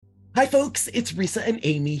Hi, folks. It's Risa and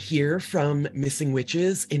Amy here from Missing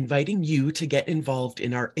Witches, inviting you to get involved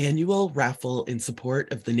in our annual raffle in support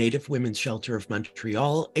of the Native Women's Shelter of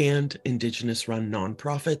Montreal and Indigenous-run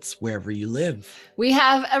nonprofits wherever you live. We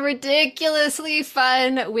have a ridiculously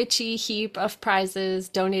fun, witchy heap of prizes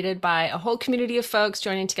donated by a whole community of folks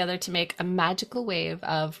joining together to make a magical wave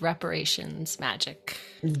of reparations magic.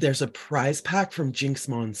 There's a prize pack from Jinx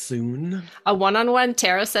Monsoon, A one-on-one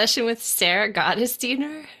tarot session with Sarah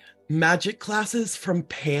Gottesdiener, magic classes from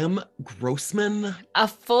Pam Grossman, a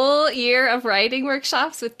full year of writing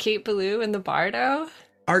workshops with Kate Ballou and the Bardo.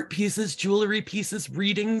 art pieces, jewelry pieces,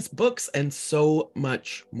 readings, books, and so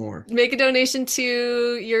much more. Make a donation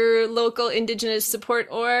to your local Indigenous support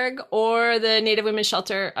org or the Native Women's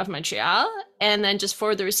Shelter of Montreal, and then just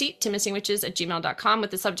forward the receipt to missingwitches@gmail.com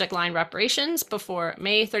with the subject line reparations before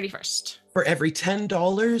May 31st. For every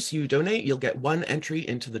 $10 you donate, you'll get one entry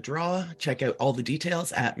into the draw. Check out all the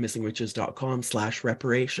details at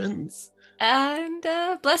missingwitches.com/reparations. And bless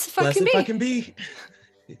it Bless fucking it be. fucking be.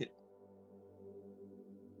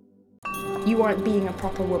 You aren't being a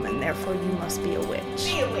proper woman, therefore you must be a witch.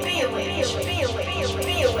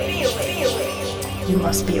 You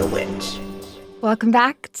must be a witch. Welcome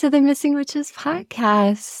back to the Missing Witches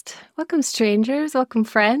podcast. Welcome, strangers. Welcome,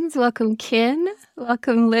 friends. Welcome, kin.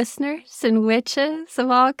 Welcome, listeners and witches of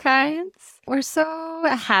all kinds. We're so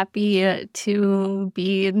happy to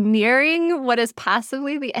be nearing what is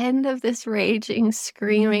possibly the end of this raging,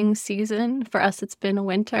 screaming season. For us, it's been a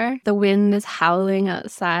winter. The wind is howling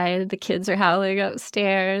outside. The kids are howling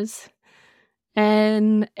upstairs.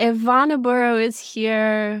 And Yvonne Aburrow is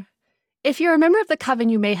here. If you're a member of the Coven,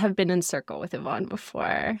 you may have been in circle with Yvonne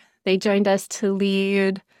before. They joined us to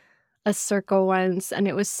lead a circle once, and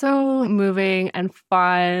it was so moving and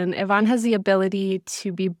fun. Yvonne has the ability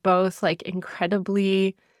to be both like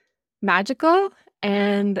incredibly magical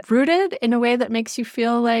and rooted in a way that makes you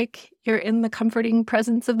feel like you're in the comforting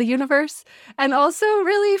presence of the universe, and also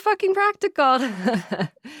really fucking practical.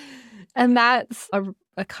 And that's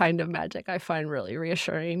a kind of magic I find really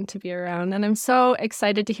reassuring to be around. And I'm so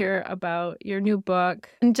excited to hear about your new book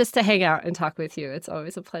and just to hang out and talk with you. It's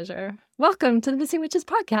always a pleasure. Welcome to the Missing Witches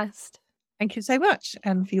podcast. Thank you so much,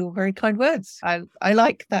 and for your very kind words. I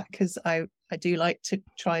like that because I do like to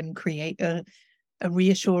try and create a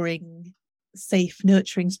reassuring, safe,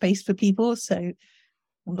 nurturing space for people. So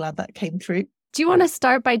I'm glad that came through. Do you want to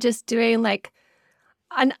start by just doing like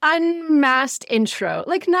an unmasked intro,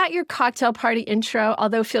 like not your cocktail party intro,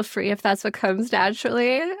 although feel free if that's what comes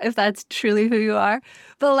naturally, if that's truly who you are.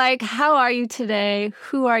 But like, how are you today?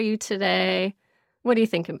 Who are you today? What are you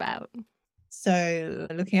thinking about? So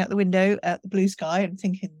looking out the window at the blue sky and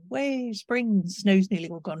thinking, way, spring, snow's nearly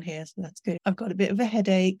all gone here, so that's good. I've got a bit of a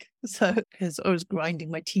headache, so because I was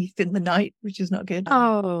grinding my teeth in the night, which is not good.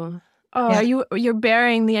 Oh, Yeah. you're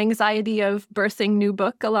bearing the anxiety of birthing new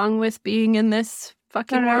book along with being in this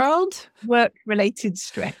fucking world? Work-related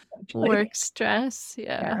stress. Actually. Work stress,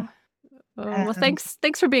 yeah. Oh, well, Um, thanks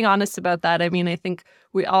for being honest about that. I mean, I think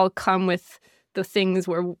we all come with the things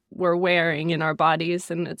we're wearing in our bodies,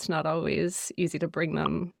 and it's not always easy to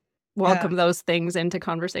welcome those things into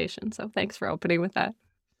conversation. So thanks for opening with that.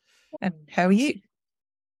 And how are you?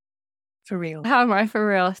 For real. How am I for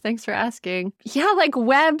real? Thanks for asking. Yeah, like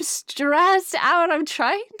web stressed out. I'm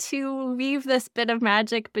trying to weave this bit of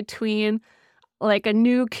magic between like a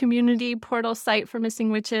new community portal site for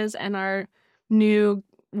Missing Witches and our new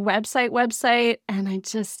website. And I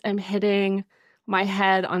just am hitting my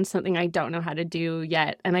head on something I don't know how to do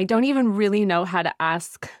yet. And I don't even really know how to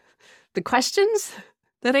ask the questions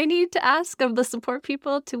that I need to ask of the support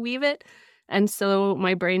people to weave it. And so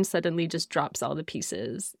my brain suddenly just drops all the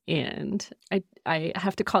pieces. And I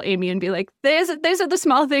have to call Amy and be like, these are the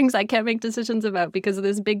small things I can't make decisions about because of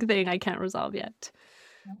this big thing I can't resolve yet.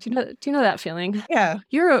 Do you know that feeling? Yeah.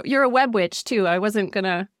 You're a web witch too. I was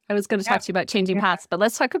gonna talk to you about changing paths, but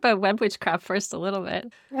let's talk about web witchcraft first a little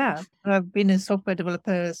bit. Yeah. I've been a software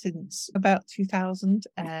developer since about 2000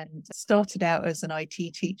 and started out as an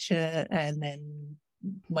IT teacher and then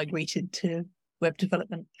migrated to web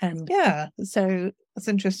development. And yeah, so that's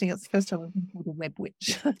interesting. It's the first time I've been called a web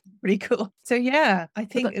witch. Pretty cool. So yeah, I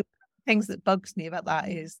think things that bugs me about that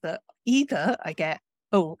is that either I get,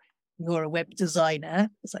 oh, you're a web designer.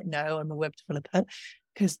 It's like, no, I'm a web developer.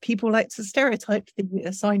 Because people like to stereotype the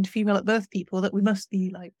assigned female at birth people that we must be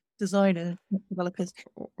like designer developers.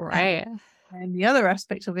 Right. And the other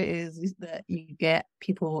aspect of it is that you get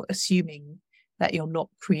people assuming that you're not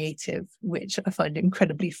creative, which I find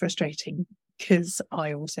incredibly frustrating because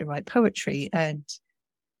I also write poetry and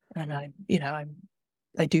I'm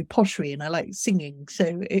I do pottery and I like singing.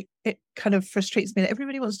 So it kind of frustrates me that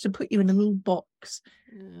everybody wants to put you in a little box.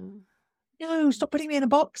 Mm. No, stop putting me in a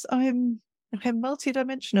box. I'm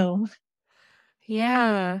multidimensional.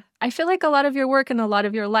 Yeah. I feel like a lot of your work and a lot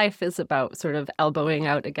of your life is about sort of elbowing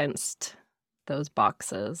out against those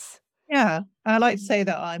boxes. Yeah. I like to say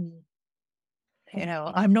that I'm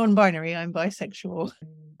non-binary, I'm bisexual.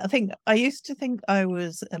 I think I used to think I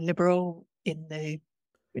was a liberal in the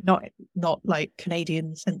not like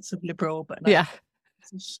Canadian sense of liberal, but like Yeah.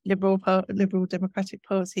 liberal Democratic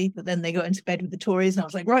Party. But then they got into bed with the Tories, and I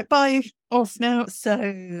was like, right, bye, off now.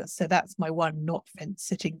 So that's my one not fence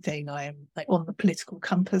sitting thing. I am like on the political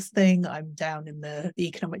compass thing. I'm down in the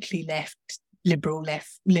economically liberal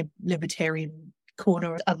libertarian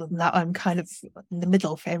corner. Other than that, I'm kind of in the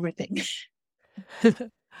middle for everything.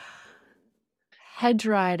 Hedge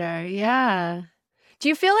rider. Yeah. Do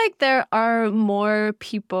you feel like there are more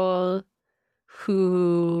people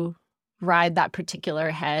who ride that particular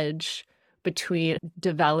hedge between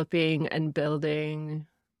developing and building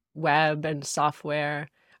web and software,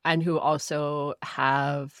 and who also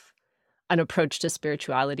have an approach to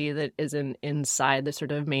spirituality that isn't inside the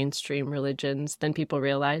sort of mainstream religions than people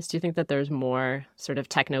realize? Do you think that there's more sort of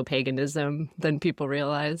techno-paganism than people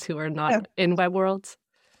realize who are not in web worlds?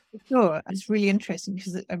 Sure. It's really interesting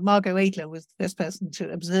because Margot Adler was the first person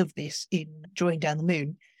to observe this in Drawing Down the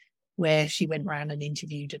Moon, where she went around and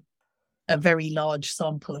interviewed a very large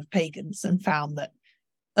sample of pagans and found that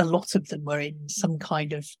a lot of them were in some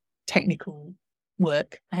kind of technical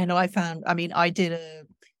work. And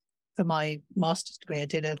for my master's degree, I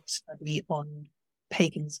did a study on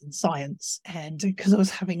pagans and science. And because I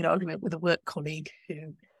was having an argument with a work colleague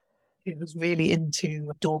who was really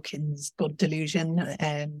into Dawkins' God delusion,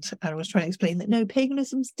 and I was trying to explain that no,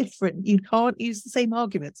 paganism's different. You can't use the same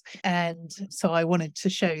arguments. And so I wanted to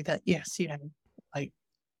show that, yes, like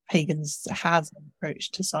pagans have an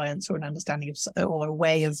approach to science or an understanding of, or a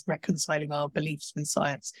way of reconciling our beliefs with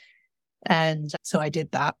science. And so I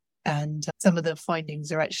did that. And some of the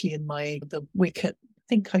findings are actually in the Wicca, I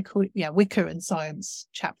think I call it, Wicca and Science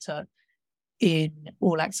chapter in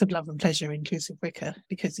All Acts of Love and Pleasure, Inclusive Wicca,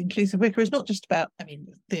 because inclusive Wicca is not just about,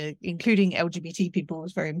 including LGBT people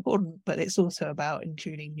is very important, but it's also about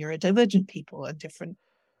including neurodivergent people and different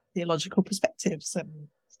theological perspectives and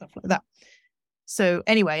stuff like that. So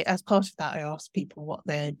anyway, as part of that, I asked people what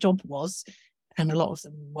their job was, and a lot of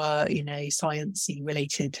them were in a sciencey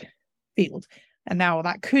related field. And now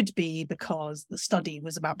that could be because the study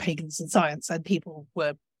was about pagans and science, and people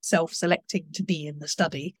were self-selecting to be in the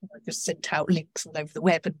study. I just sent out links all over the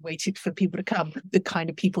web and waited for people to come. The kind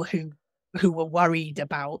of people who were worried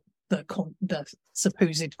about the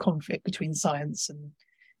supposed conflict between science and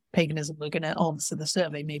paganism were going to answer the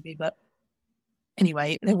survey, maybe. But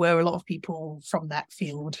anyway, there were a lot of people from that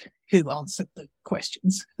field who answered the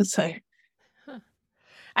questions. So,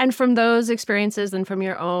 and from those experiences and from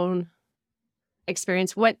your own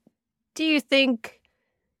experience, what do you think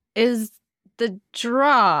is the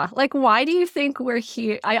draw? Like, why do you think we're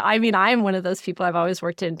here? I mean, I'm one of those people. I've always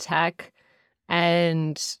worked in tech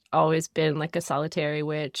and always been like a solitary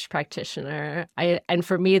witch practitioner. And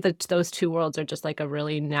for me, those two worlds are just like a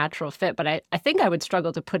really natural fit. But I think I would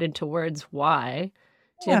struggle to put into words why.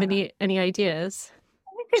 Do you have any ideas?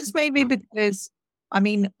 I think it's maybe because, I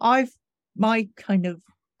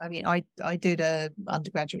did a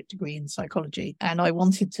undergraduate degree in psychology, and I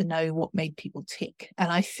wanted to know what made people tick.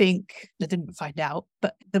 And I think I didn't find out,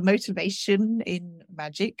 but the motivation in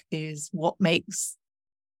magic is what's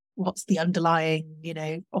the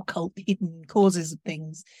underlying, occult hidden causes of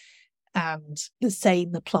things. And the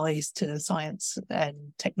same applies to science and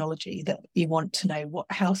technology, that you want to know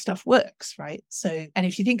how stuff works, right? So, and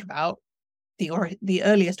if you think about the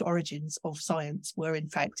earliest origins of science were in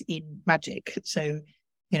fact in magic. So,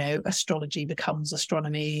 astrology becomes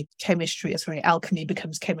astronomy, alchemy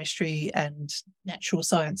becomes chemistry, and natural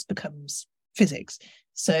science becomes physics.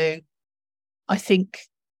 So I think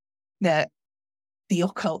that the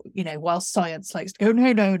occult, while science likes to go,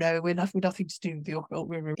 no, we're nothing to do with the occult.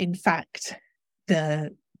 In fact,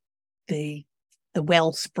 the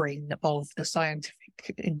wellspring of the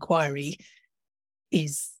scientific inquiry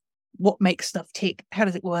is what makes stuff tick. How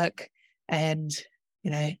does it work? And,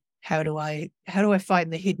 how do I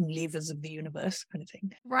find the hidden levers of the universe, kind of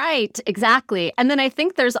thing? Right, exactly. And then I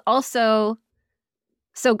think there's also,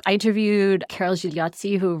 so I interviewed Carol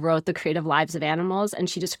Gigliozzi, who wrote The Creative Lives of Animals, and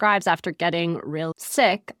she describes after getting real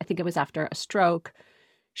sick, I think it was after a stroke,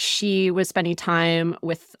 she was spending time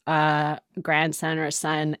with a grandson or a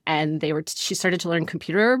son, and she started to learn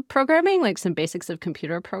computer programming, like some basics of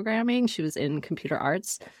computer programming. She was in computer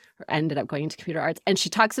arts ended up going into computer arts. And she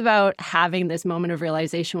talks about having this moment of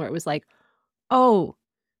realization where it was like, oh,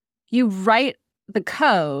 you write the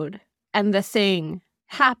code and the thing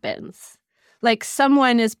happens. Like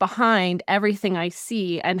someone is behind everything I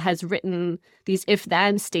see and has written these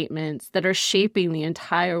if-then statements that are shaping the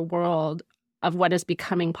entire world of what is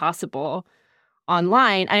becoming possible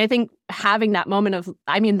online. And I think having that moment of,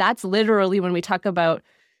 I mean, that's literally when we talk about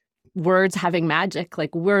words having magic.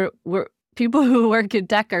 Like we're people who work in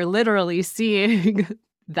tech are literally seeing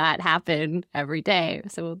that happen every day.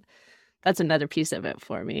 So that's another piece of it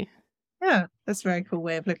for me. Yeah, that's a very cool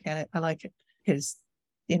way of looking at it. I like it because,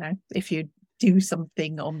 you know, if you do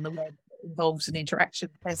something on the web that involves an interaction,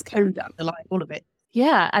 there's code underlying all of it.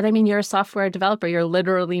 Yeah. And I mean, you're a software developer. You're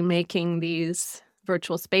literally making these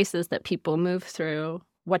virtual spaces that people move through.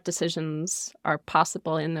 What decisions are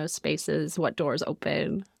possible in those spaces? What doors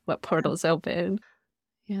open? What portals open?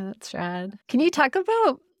 Yeah, that's rad. Can you talk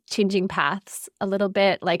about changing paths a little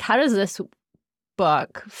bit? Like, how does this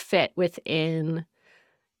book fit within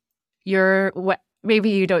your, what,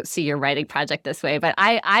 maybe you don't see your writing project this way, but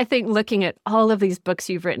I think looking at all of these books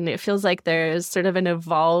you've written, it feels like there's sort of an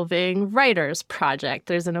evolving writer's project.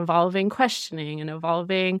 There's an evolving questioning, an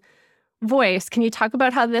evolving voice. Can you talk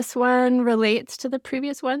about how this one relates to the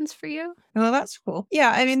previous ones for you? Well, that's cool.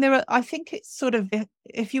 Yeah, I mean, I think it's sort of,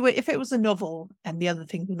 if it was a novel and the other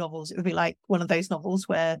thing with novels, it would be like one of those novels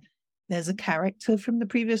where there's a character from the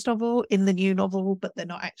previous novel in the new novel, but they're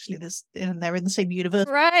not actually this, and they're in the same universe.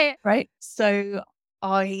 Right. So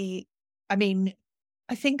I mean,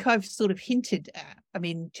 I think I've sort of hinted at, I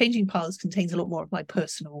mean, Changing Paths contains a lot more of my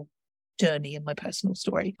personal journey and my personal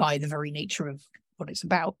story by the very nature of what it's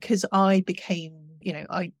about, because I became, you know,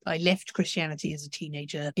 I left Christianity as a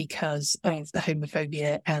teenager because of the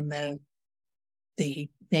homophobia and the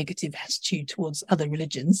negative attitude towards other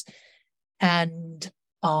religions. And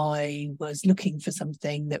I was looking for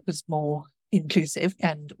something that was more inclusive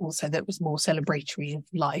and also that was more celebratory of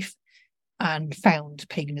life, and found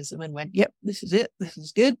paganism and went, yep, this is it. This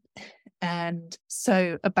is good. And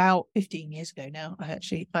so about 15 years ago now,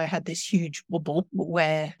 I had this huge wobble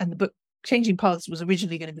and the book Changing Paths was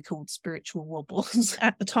originally going to be called Spiritual Wobbles.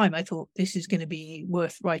 At the time, I thought this is going to be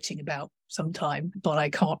worth writing about sometime, but I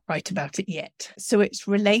can't write about it yet. So it's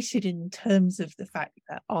related in terms of the fact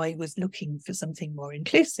that I was looking for something more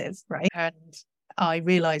inclusive, right? And I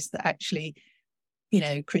realized that actually, you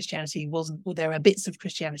know, Christianity wasn't, well, there are bits of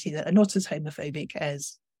Christianity that are not as homophobic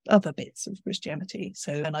as other bits of Christianity.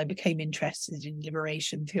 So, and I became interested in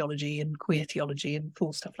liberation theology and queer theology and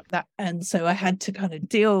cool stuff like that. And so I had to kind of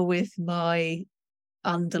deal with my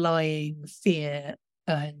underlying fear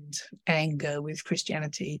and anger with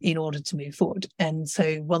Christianity in order to move forward. And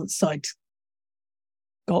so once I'd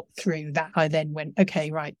got through that, I then went, okay,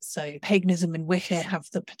 right, so paganism and Wicca have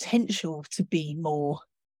the potential to be more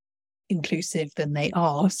inclusive than they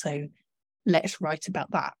are. So let's write about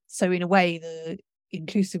that. So in a way, the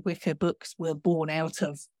inclusive Wicca books were born out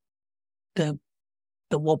of the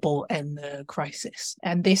wobble and the crisis,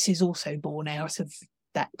 and this is also born out of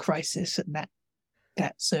that crisis and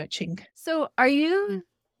that searching. So are you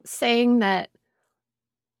saying that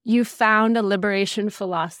you found a liberation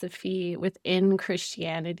philosophy within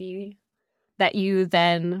Christianity that you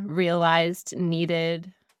then realized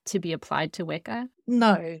needed to be applied to Wicca?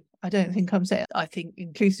 No, I don't think I'm saying. I think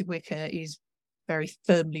inclusive Wicca is very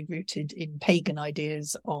firmly rooted in pagan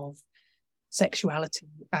ideas of sexuality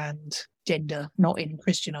and gender, not in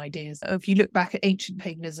Christian ideas. If you look back at ancient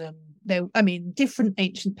paganism, different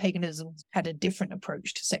ancient paganisms had a different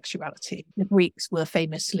approach to sexuality. The Greeks were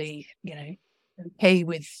famously, you know, okay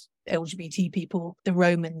with LGBT people. The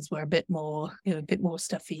Romans were a bit more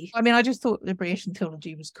stuffy. I mean, I just thought liberation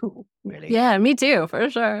theology was cool, really. Yeah, me too, for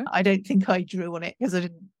sure. I don't think I drew on it because I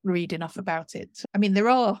didn't read enough about it. I mean, there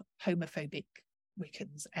are homophobic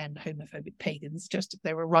Wiccans and homophobic pagans, just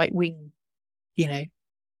there were right-wing, you know,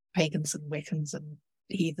 pagans and Wiccans and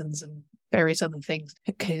heathens and various other things,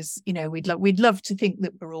 because, you know, we'd love to think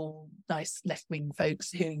that we're all nice left-wing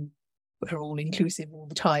folks who are all inclusive all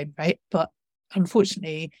the time, right? But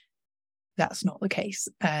unfortunately, that's not the case.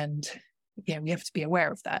 And yeah, we have to be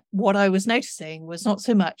aware of that. What I was noticing was not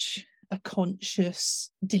so much a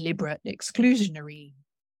conscious, deliberate, exclusionary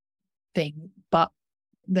thing, but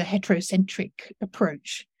the heterocentric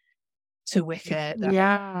approach to Wicca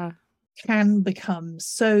that can become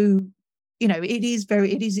so, you know,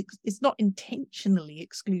 it's not intentionally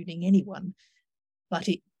excluding anyone, but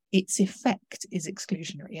its effect is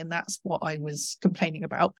exclusionary. And that's what I was complaining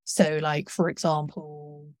about. So, like, for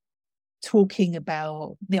example, talking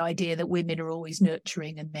about the idea that women are always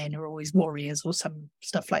nurturing and men are always warriors or some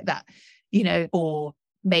stuff like that, you know, or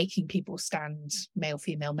making people stand male,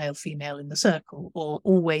 female in the circle, or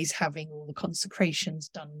always having all the consecrations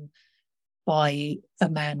done by a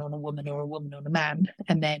man on a woman or a woman on a man.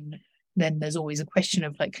 And then there's always a question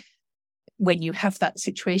of like, when you have that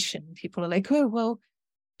situation, people are like, oh, well,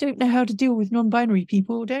 don't know how to deal with non-binary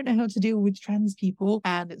people, don't know how to deal with trans people.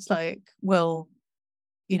 And it's like, well,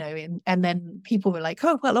 you know, and then people were like,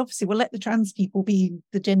 oh, well, obviously we'll let the trans people be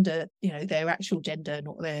the gender, you know, their actual gender,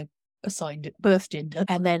 not their assigned birth gender.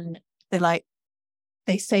 And then they're like,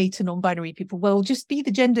 they say to non-binary people, well, just be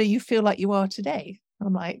the gender you feel like you are today.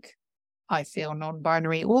 I'm like, I feel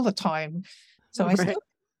non-binary all the time. So I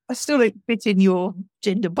still don't fit in your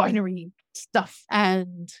gender binary stuff.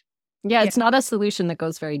 And yeah, it's not a solution that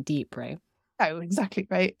goes very deep, right? Oh, exactly,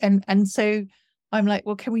 right. And so I'm like,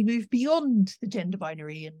 well, can we move beyond the gender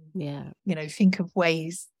binary and you know, think of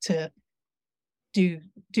ways to do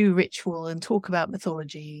ritual and talk about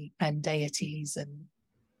mythology and deities and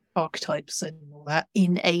archetypes and all that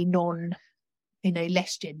in a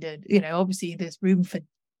less gendered, you know, obviously there's room for,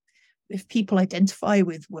 if people identify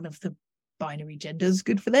with one of the binary genders,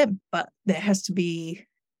 good for them. But there has to be,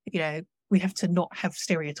 you know, we have to not have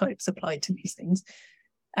stereotypes applied to these things.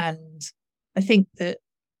 And I think that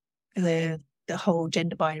the whole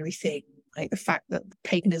gender binary thing, like the fact that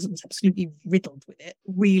paganism is absolutely riddled with it,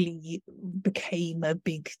 really became a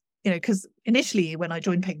big, you know, because initially when I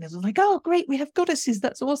joined paganism, I was like, oh, great, we have goddesses.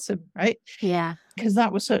 That's awesome, right? Yeah. Because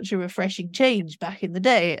that was such a refreshing change back in the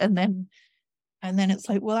day. And then it's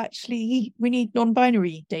like, well, actually, we need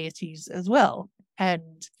non-binary deities as well.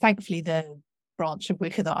 And thankfully, the branch of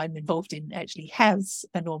Wicca that I'm involved in actually has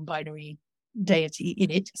a non-binary deity in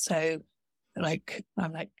it. So like,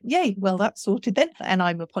 I'm like, yay, well, that's sorted then. And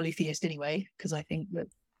I'm a polytheist anyway, because I think that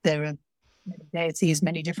there are many deities,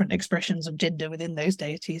 many different expressions of gender within those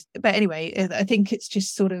deities. But anyway, I think it's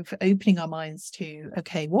just sort of opening our minds to,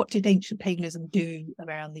 okay, what did ancient paganism do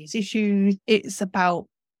around these issues? It's about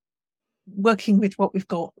working with what we've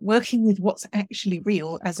got, working with what's actually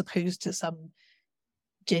real, as opposed to some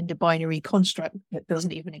gender binary construct that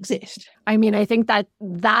doesn't even exist. I mean, I think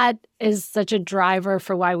that is such a driver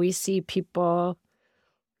for why we see people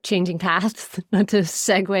changing paths, not to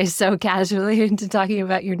segue so casually into talking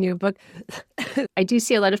about your new book. I do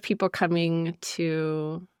see a lot of people coming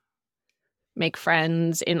to make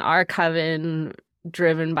friends in our coven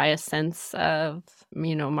driven by a sense of,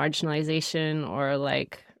 you know, marginalization or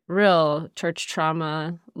like real church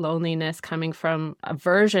trauma, loneliness coming from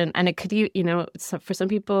aversion. And it could, you know, for some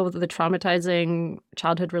people, the traumatizing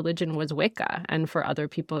childhood religion was Wicca. And for other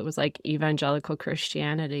people, it was like evangelical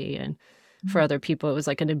Christianity. And for other people, it was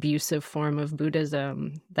like an abusive form of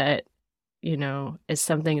Buddhism that, you know, is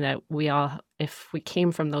something that we all, if we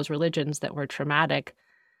came from those religions that were traumatic.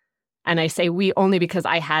 And I say we only because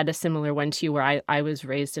I had a similar one to you, where I was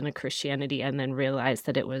raised in a Christianity and then realized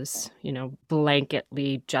that it was, you know,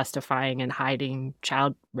 blanketly justifying and hiding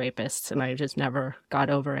child rapists. And I just never got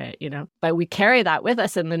over it, you know. But we carry that with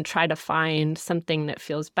us and then try to find something that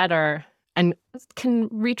feels better and can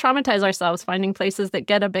re-traumatize ourselves, finding places that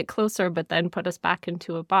get a bit closer, but then put us back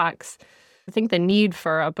into a box. I think the need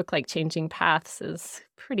for a book like Changing Paths is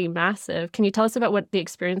pretty massive. Can you tell us about what the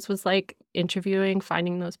experience was like interviewing,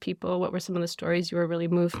 finding those people? What were some of the stories you were really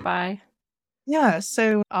moved by? Yeah,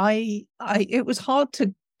 so it was hard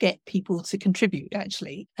to get people to contribute,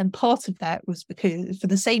 actually. And part of that was because, for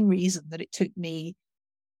the same reason that it took me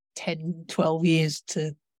 10, 12 years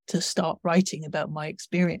to start writing about my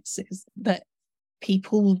experiences, that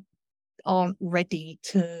people aren't ready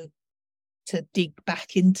to dig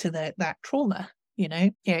back into that trauma, you know.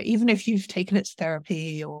 Yeah, even if you've taken it to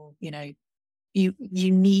therapy, or, you know, you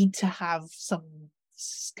need to have some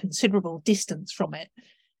considerable distance from it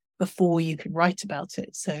before you can write about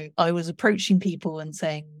it. So I was approaching people and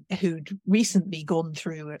saying, who'd recently gone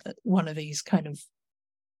through one of these kind of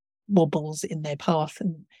wobbles in their path,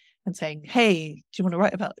 and saying, hey, do you want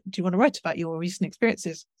to write about your recent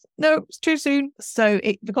experiences? No, it's too soon. So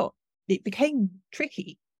it became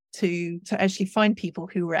tricky to actually find people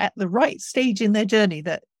who were at the right stage in their journey,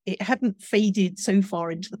 that it hadn't faded so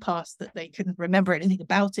far into the past that they couldn't remember anything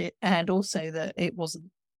about it, and also that it wasn't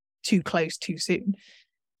too close too soon.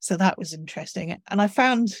 So that was interesting. And I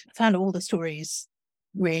found all the stories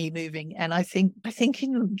really moving. And I think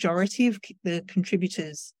in the majority of the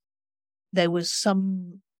contributors, there was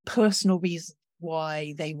some personal reason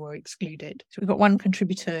why they were excluded. So we've got one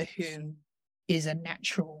contributor who is a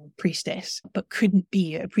natural priestess, but couldn't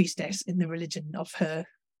be a priestess in the religion of her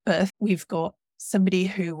birth. We've got somebody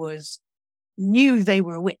who knew they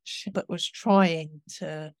were a witch, but was trying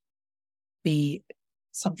to be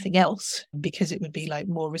something else because it would be like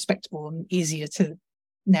more respectable and easier to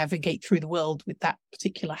navigate through the world with that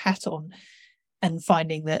particular hat on, and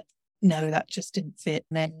finding that no, that just didn't fit.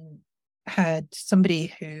 And then had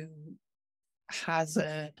somebody who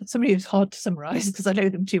who's hard to summarize because I know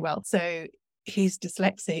them too well. So he's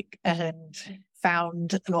dyslexic and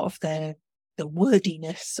found a lot of the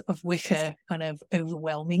wordiness of Wicca kind of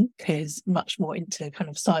overwhelming. He's much more into kind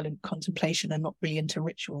of silent contemplation and not really into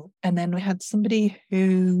ritual. And then we had somebody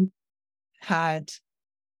who had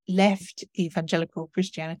left evangelical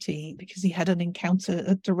Christianity because he had a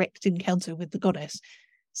direct encounter with the goddess.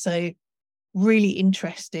 So really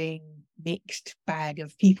interesting mixed bag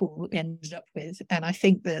of people we ended up with. And I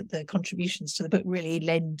think that the contributions to the book really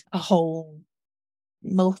lend a whole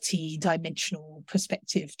multi-dimensional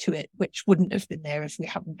perspective to it, which wouldn't have been there if we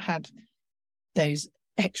hadn't had those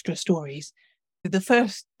extra stories. The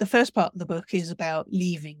first part of the book is about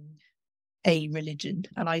leaving a religion,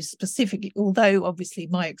 and I specifically, although obviously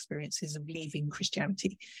my experiences of leaving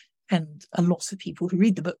Christianity, and a lot of people who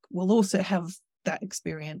read the book will also have that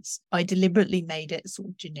experience, I deliberately made it sort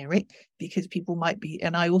of generic because people might be,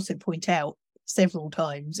 and I also point out several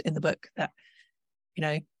times in the book that, you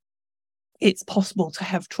know, it's possible to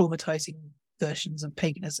have traumatizing versions of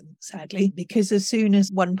paganism, sadly, because as soon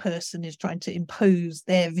as one person is trying to impose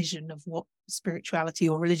their vision of what spirituality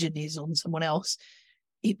or religion is on someone else,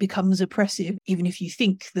 it becomes oppressive, even if you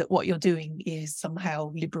think that what you're doing is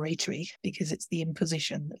somehow liberatory, because it's the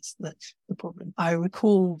imposition that's the problem. I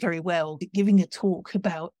recall very well giving a talk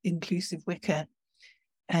about inclusive Wicca,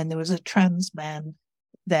 and there was a trans man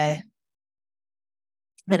there,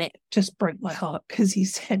 and it just broke my heart because he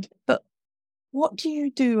said, "But what do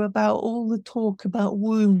you do about all the talk about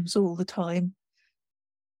wombs all the time?"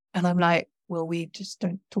 And I'm like, well, we just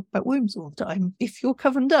don't talk about wombs all the time. If your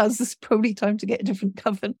coven does, it's probably time to get a different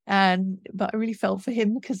coven. But I really felt for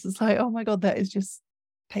him because it's like, oh my God, that is just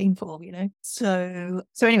painful, you know? So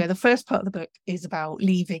anyway, the first part of the book is about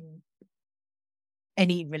leaving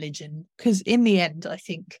any religion, because in the end, I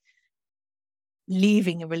think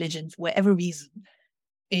leaving a religion for whatever reason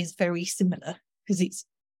is very similar, because it's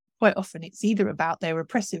quite often it's either about their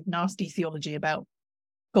oppressive, nasty theology about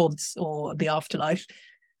gods or the afterlife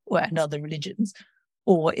and other religions,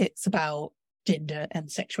 or it's about gender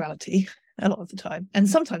and sexuality a lot of the time. And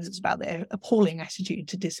sometimes it's about their appalling attitude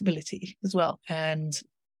to disability as well. And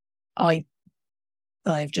I've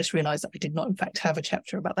just realised that I did not, in fact, have a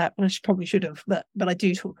chapter about that, and I probably should have. But I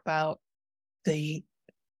do talk about the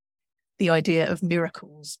idea of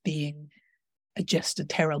miracles being just a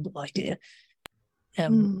terrible idea,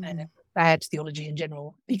 and bad theology in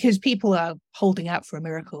general, because people are holding out for a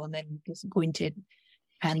miracle and then disappointed,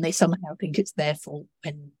 and they somehow think it's their fault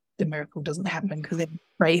when the miracle doesn't happen because they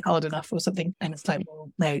pray hard enough or something. And it's like,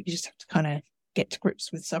 well, no, you just have to kind of get to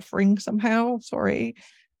grips with suffering somehow. Sorry.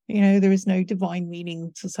 You know, there is no divine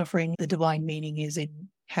meaning to suffering. The divine meaning is in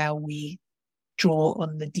how we draw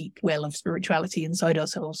on the deep well of spirituality inside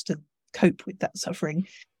ourselves to cope with that suffering.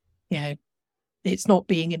 You know, it's not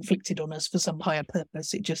being inflicted on us for some higher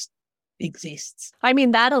purpose. It just exists. I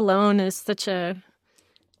mean, that alone is such a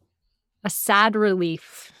sad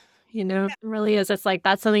relief, you know. It really is. It's like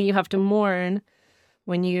that's something you have to mourn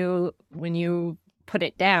when you put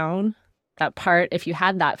it down. That part, if you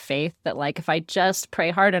had that faith that, like, if I just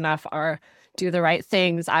pray hard enough or do the right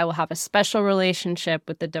things, I will have a special relationship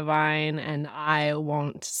with the divine and I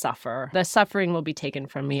won't suffer. The suffering will be taken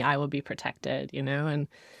from me. I will be protected, you know. And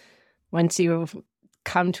once you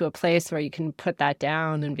come to a place where you can put that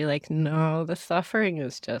down and be like, no, the suffering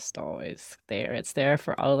is just always there. It's there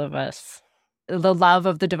for all of us. The love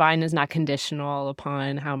of the divine is not conditional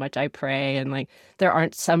upon how much I pray. And like, there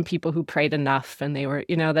aren't some people who prayed enough and they were,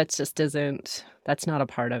 you know, that's not a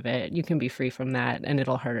part of it. You can be free from that and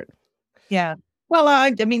it'll hurt. Yeah. Well,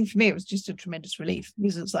 I mean, for me, it was just a tremendous relief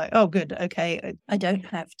because it's like, oh, good. Okay. I don't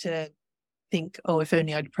have to think, oh, if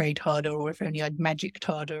only I'd prayed harder, or if only I'd magicked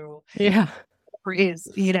harder, or yeah, whatever it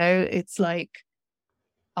is, you know. It's like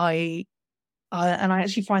I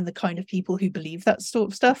actually find the kind of people who believe that sort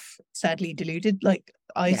of stuff sadly deluded. Like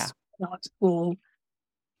I saw an article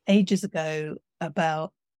ages ago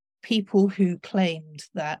about people who claimed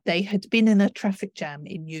that they had been in a traffic jam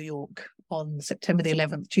in New York on September the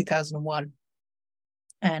 11th, 2001,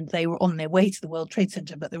 and they were on their way to the World Trade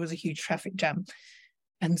Center, but there was a huge traffic jam,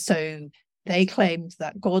 and so they claimed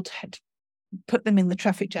that God had put them in the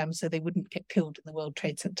traffic jam so they wouldn't get killed in the World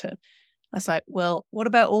Trade Center. I was like, well, what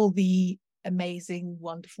about all the amazing,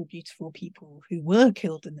 wonderful, beautiful people who were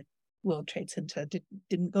killed in the World Trade Center?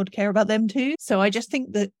 Didn't God care about them too? So I just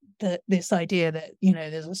think that this idea that, you know,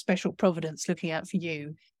 there's a special providence looking out for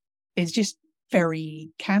you is just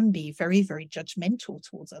can be very, very judgmental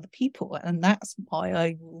towards other people. And that's why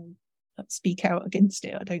I will speak out against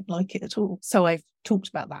it. I don't like it at all. So I've talked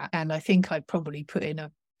about that. And I think I probably put in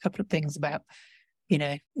a couple of things about,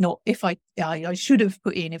 not if I should have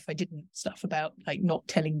put in, if I didn't, stuff about like not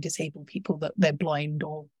telling disabled people that they're blind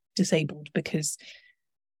or disabled, because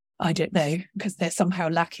I don't know, because they're somehow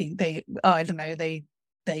lacking. I don't know, they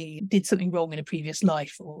did something wrong in a previous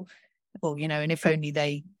life, or and if only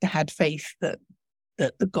they had faith that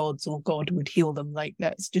the gods or God would heal them. Like,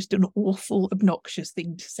 that's just an awful, obnoxious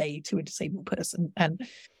thing to say to a disabled person. And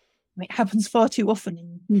it happens far too often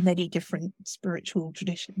in many different spiritual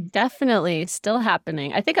traditions. Definitely still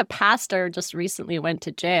happening. I think a pastor just recently went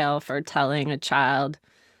to jail for telling a child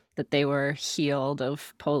that they were healed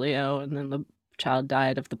of polio, and then the child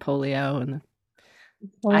died of the polio.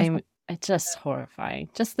 And it's just horrifying.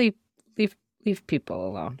 Just leave people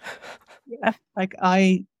alone. Yeah, like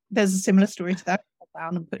there's a similar story to that I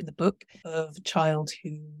found and put in the book, of a child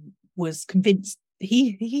who was convinced,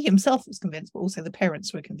 he himself was convinced, but also the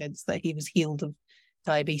parents were convinced that he was healed of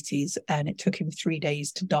diabetes, and it took him 3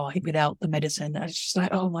 days to die without the medicine. And it's just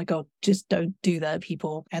like, oh my God, just don't do that,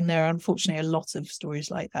 people. And there are unfortunately a lot of stories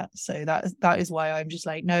like that. So that is why I'm just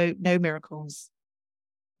like, no miracles,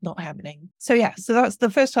 not happening. So yeah, so that's the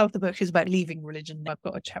first half of the book, is about leaving religion. I've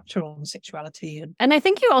got a chapter on sexuality. And I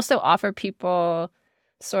think you also offer people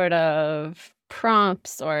sort of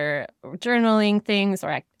prompts or journaling things,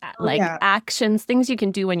 or actions, things you can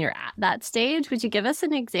do when you're at that stage. Would you give us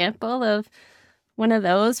an example of one of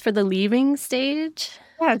those for the leaving stage?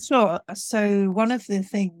 Yeah, sure. So one of the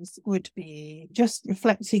things would be just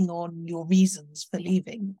reflecting on your reasons for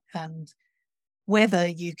leaving, and whether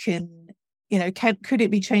you can, could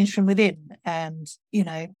it be changed from within? And,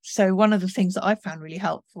 so one of the things that I found really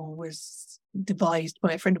helpful was devised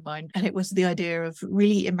by a friend of mine, and it was the idea of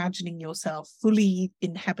really imagining yourself fully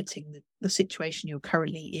inhabiting the situation you're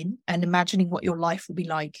currently in, and imagining what your life will be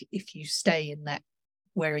like if you stay in that,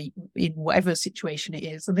 in whatever situation it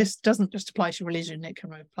is. And this doesn't just apply to religion, it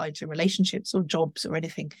can apply to relationships or jobs or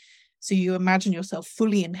anything. So you imagine yourself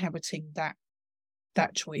fully inhabiting that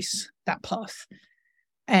choice, that path,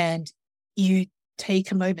 and you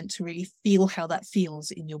take a moment to really feel how that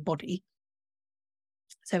feels in your body.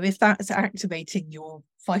 So if that's activating your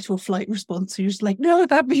fight or flight response, you're just like, no,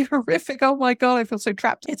 that'd be horrific. Oh my God, I feel so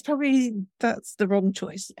trapped. That's the wrong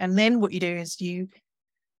choice. And then what you do is you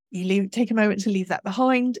take a moment to leave that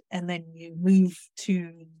behind, and then you move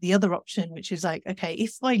to the other option, which is like, okay,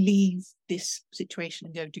 if I leave this situation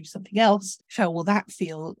and go do something else, how will that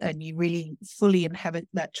feel? And you really fully inhabit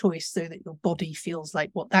that choice so that your body feels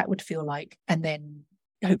like what that would feel like, and then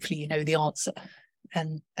hopefully you know the answer.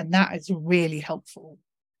 And that is a really helpful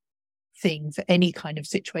thing for any kind of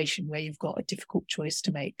situation where you've got a difficult choice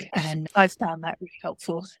to make. And I've found that really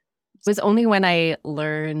helpful. It was only when I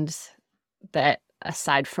learned that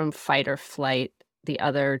aside from fight or flight, the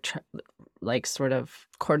other sort of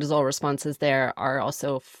cortisol responses there are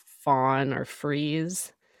also fawn or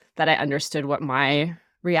freeze, that I understood what my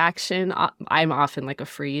reaction. I'm often like a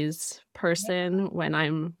freeze person when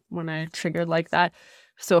I triggered like that.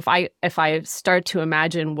 So if I start to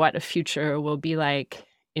imagine what a future will be like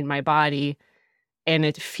in my body, and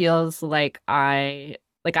it feels like I've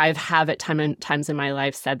at times in my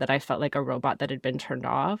life said that I felt like a robot that had been turned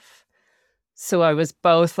off. So I was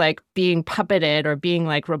both like being puppeted or being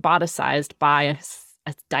like roboticized by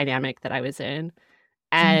a dynamic that I was in.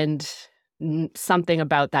 And something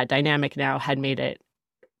about that dynamic now had made it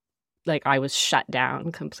like I was shut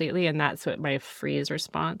down completely. And that's what my freeze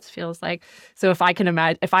response feels like. So if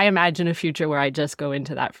I imagine a future where I just go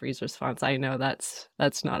into that freeze response, I know that's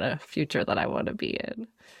not a future that I want to be in.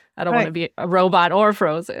 I don't want to be a robot or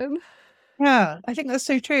frozen. Yeah, I think that's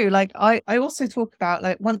so true. Like I also talk about,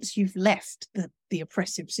 like, once you've left the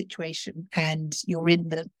oppressive situation and you're in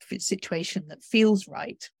the situation that feels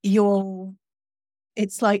right,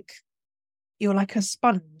 it's like you're like a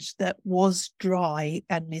sponge that was dry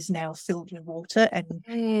and is now filled with water, and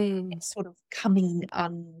it's sort of coming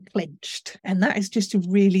unclenched. And that is just a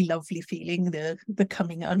really lovely feeling, the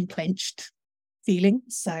becoming unclenched feeling.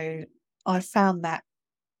 So I found that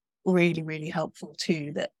really, really helpful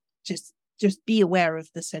too, that just be aware of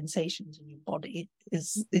the sensations in your body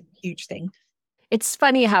is a huge thing. It's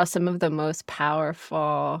funny how some of the most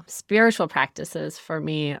powerful spiritual practices for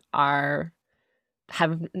me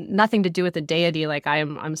have nothing to do with the deity. Like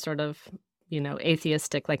I'm sort of,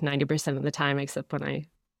 atheistic like 90% of the time, except when I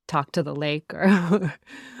talk to the lake or,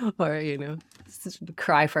 or,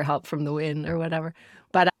 cry for help from the wind or whatever.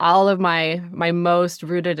 But all of my most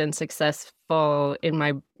rooted and successful in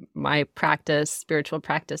my practice, spiritual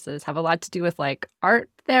practices have a lot to do with like art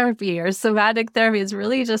therapy or somatic therapy. It's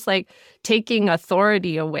really just like taking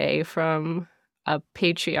authority away from a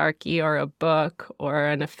patriarchy or a book or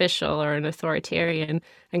an official or an authoritarian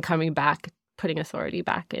and coming back, putting authority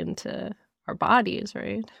back into our bodies,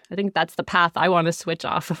 right? I think that's the path I want to switch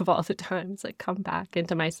off of all the time. It's like come back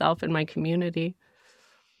into myself and my community.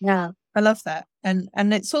 Yeah, I love that. And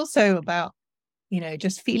it's also about,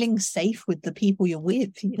 just feeling safe with the people you're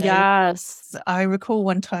with. Yes. I recall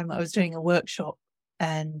one time I was doing a workshop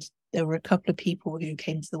and there were a couple of people who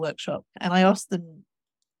came to the workshop and I asked them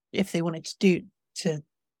if they wanted to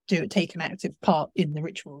take an active part in the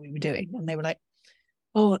ritual we were doing. And they were like,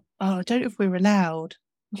 oh, I don't know if we're allowed.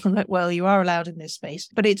 I'm like, well, you are allowed in this space.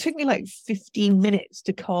 But it took me like 15 minutes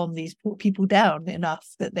to calm these poor people down enough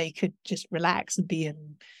that they could just relax and be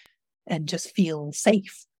in and just feel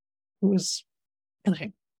safe. It was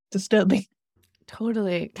disturbing.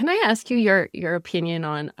 Totally. Can I ask you your opinion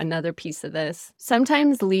on another piece of this?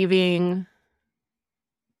 Sometimes leaving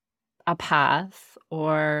a path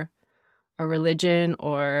or a religion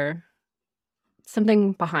or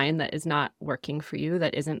something behind that is not working for you,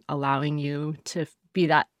 that isn't allowing you to be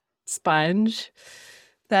that sponge,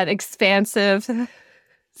 that expansive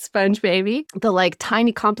sponge baby. The like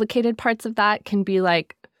tiny complicated parts of that can be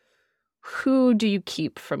like, who do you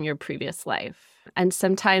keep from your previous life? And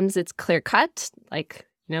sometimes it's clear cut, like,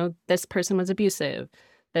 this person was abusive.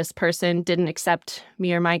 This person didn't accept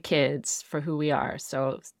me or my kids for who we are.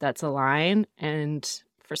 So that's a line. And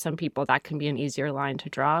for some people, that can be an easier line to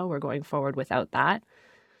draw. We're going forward without that.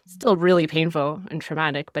 Still really painful and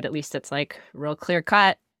traumatic, but at least it's like real clear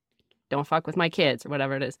cut. Don't fuck with my kids or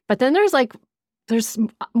whatever it is. But then there's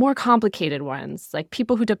more complicated ones, like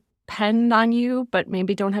people who depend on you, but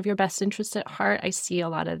maybe don't have your best interest at heart. I see a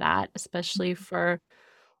lot of that, especially for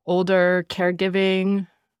older caregiving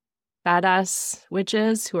badass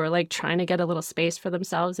witches who are like trying to get a little space for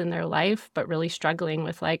themselves in their life, but really struggling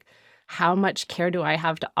with like, how much care do I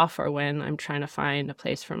have to offer when I'm trying to find a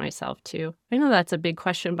place for myself too? I know that's a big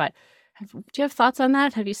question, but do you have thoughts on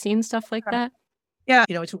that? Have you seen stuff like that? Yeah,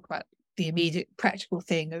 I talk about the immediate practical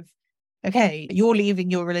thing of, okay, you're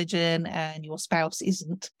leaving your religion and your spouse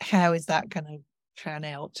isn't. How is that going to pan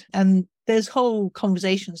out? And there's whole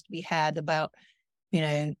conversations to be had about,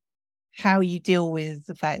 how you deal with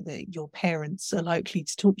the fact that your parents are likely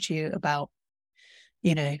to talk to you about,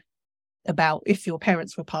 about if your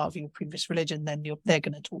parents were part of your previous religion, then they're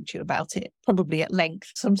going to talk to you about it, probably at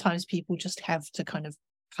length. Sometimes people just have to kind of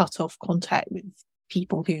cut off contact with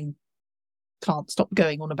people who can't stop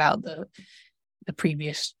going on about the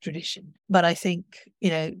previous tradition. But I think,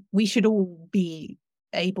 we should all be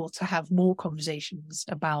able to have more conversations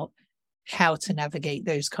about how to navigate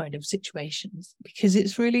those kind of situations, because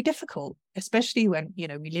it's really difficult, especially when,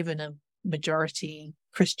 we live in a majority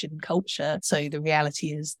Christian culture. So the reality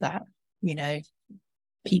is that,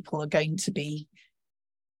 people are going to be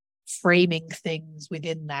framing things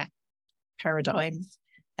within that paradigm.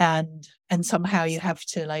 And somehow you have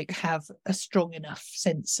to like have a strong enough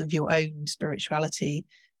sense of your own spirituality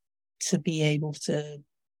to be able to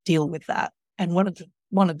deal with that. And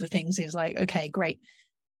one of the things is like, okay, great,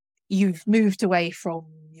 you've moved away from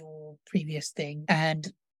your previous thing, and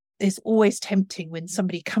it's always tempting when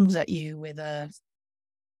somebody comes at you with a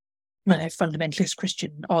fundamentalist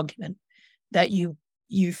Christian argument that you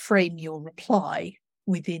frame your reply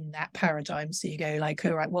within that paradigm. So you go like,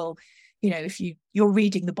 all right, well, if you're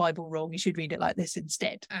reading the Bible wrong, you should read it like this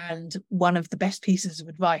instead. And one of the best pieces of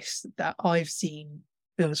advice that I've seen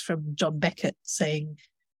was from John Beckett saying,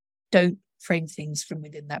 don't frame things from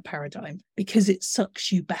within that paradigm, because it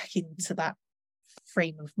sucks you back into that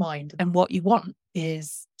frame of mind. And what you want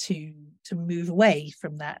is to move away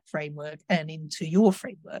from that framework and into your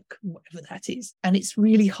framework, whatever that is. And it's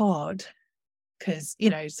really hard. Because,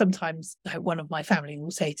 sometimes one of my family will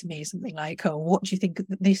say to me something like, oh, what do you think of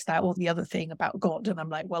this, that, or the other thing about God? And I'm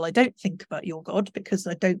like, well, I don't think about your God because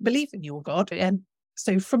I don't believe in your God. And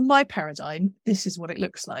so from my paradigm, this is what it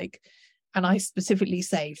looks like. And I specifically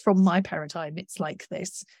say, from my paradigm, it's like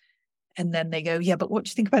this. And then they go, yeah, but what do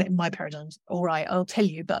you think about it in my paradigm? All right, I'll tell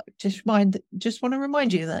you, but just want to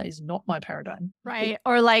remind you that is not my paradigm. Right.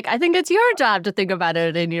 Or like, I think it's your job to think about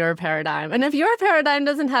it in your paradigm. And if your paradigm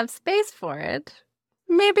doesn't have space for it,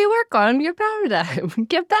 maybe work on your paradigm.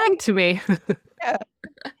 Get back to me.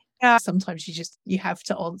 Yeah. Sometimes you have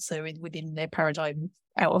to answer within their paradigm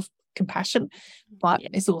out of compassion. But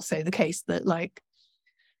it's also the case that like,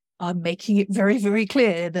 I'm making it very, very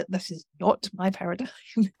clear that this is not my paradigm.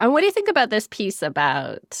 And what do you think about this piece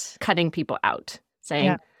about cutting people out? Saying,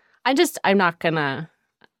 Yeah. I'm not gonna,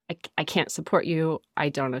 I can't support you. I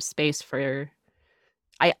don't have space for,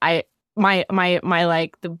 my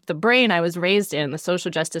like the brain I was raised in, the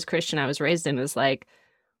social justice Christian I was raised in is like,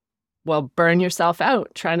 well, burn yourself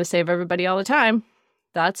out trying to save everybody all the time.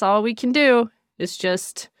 That's all we can do is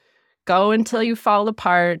just go until you fall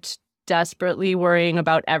apart, desperately worrying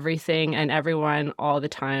about everything and everyone all the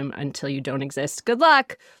time until you don't exist. Good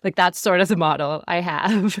luck. Like, that's sort of the model I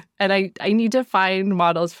have. And I need to find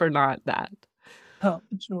models for not that. Oh,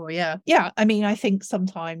 sure, yeah. Yeah, I mean, I think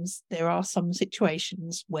sometimes there are some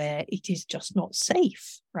situations where it is just not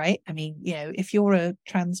safe, right? I mean, you know, if you're a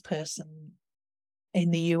trans person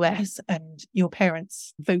in the US and your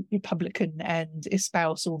parents vote Republican and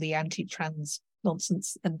espouse all the anti-trans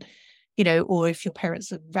nonsense, and you know, or if your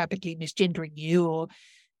parents are rapidly misgendering you, or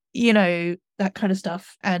you know, that kind of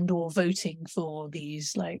stuff, and or voting for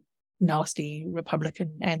these like nasty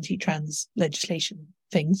Republican anti-trans legislation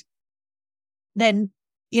things, then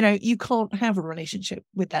you know, you can't have a relationship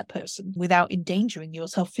with that person without endangering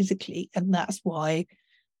yourself physically. And that's why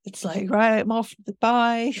it's like, right, I'm off,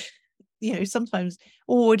 bye. You know, sometimes,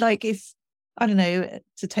 or like if, I don't know,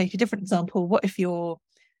 to take a different example, what if you're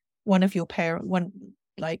one of your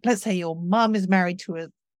like, let's say your mum is married to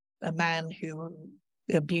a man who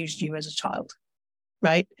abused you as a child,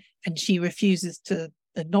 right? And she refuses to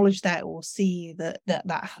acknowledge that or see that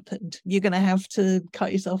happened. You're going to have to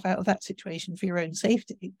cut yourself out of that situation for your own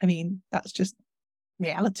safety. I mean, that's just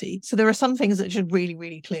reality. So there are some things that should really,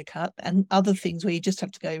 really clear cut, and other things where you just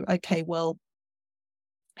have to go, okay, well,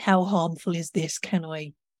 how harmful is this? Can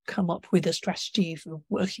I come up with a strategy for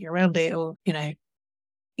working around it? Or, you know,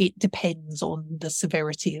 it depends on the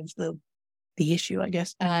severity of the issue, I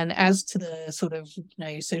guess. And as to the sort of, you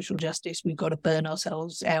know, social justice, we've got to burn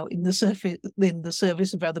ourselves out in the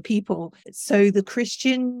service of other people. So the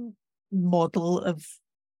Christian model of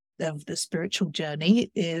the spiritual journey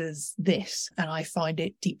is this, and I find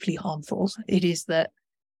it deeply harmful. It is that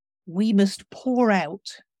we must pour out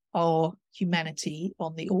our humanity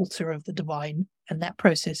on the altar of the divine, and that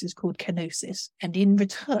process is called kenosis. And in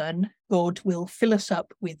return, God will fill us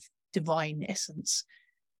up with divine essence,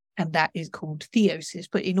 and that is called theosis.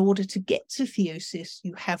 But in order to get to theosis,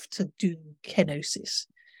 you have to do kenosis,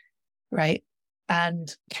 right?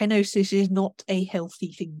 And kenosis is not a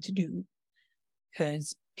healthy thing to do,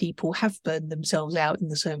 because people have burned themselves out in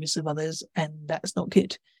the service of others, and that's not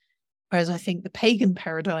good. Whereas I think the pagan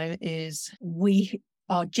paradigm is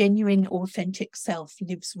our genuine, authentic self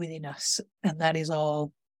lives within us, and that is our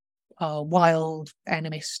wild,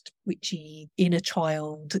 animist, witchy inner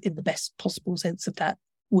child in the best possible sense of that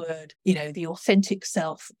word. You know, the authentic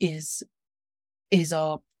self is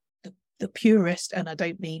the purest, and I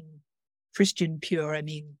don't mean Christian pure, I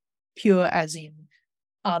mean pure as in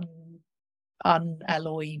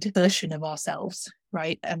unalloyed version of ourselves,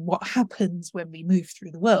 right? And what happens when we move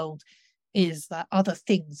through the world is that other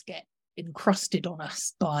things get encrusted on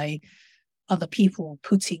us by other people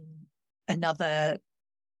putting another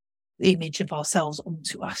image of ourselves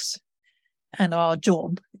onto us. And our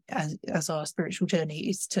job as our spiritual journey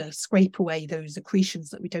is to scrape away those accretions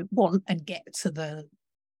that we don't want and get to the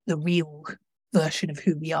real version of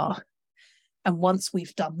who we are. And once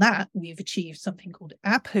we've done that, we've achieved something called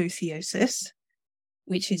apotheosis,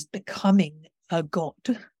 which is becoming a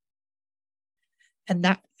god. And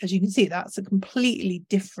that, as you can see, that's a completely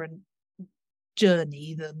different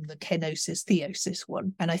journey than the kenosis theosis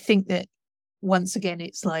one. And I think that once again,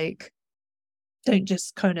 it's like, don't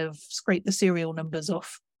just kind of scrape the serial numbers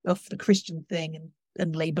off the Christian thing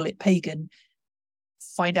and label it pagan.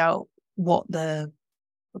 Find out what the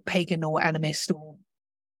pagan or animist or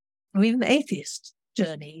even the atheist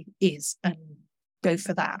journey is and go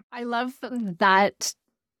for that. I love that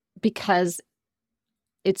because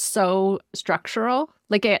it's so structural.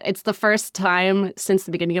 Like it's the first time since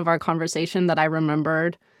the beginning of our conversation that I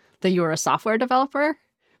remembered that you were a software developer,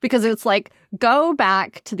 because it's like, go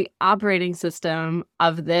back to the operating system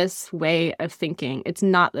of this way of thinking. It's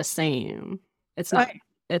not the same. It's not. Right.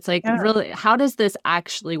 It's like, really, how does this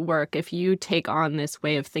actually work if you take on this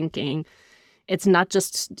way of thinking? It's not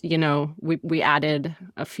just, you know, we added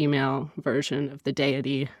a female version of the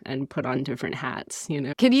deity and put on different hats, you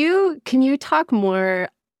know. Can you talk more?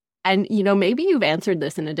 And, you know, maybe you've answered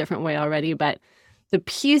this in a different way already, but the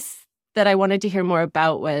piece that I wanted to hear more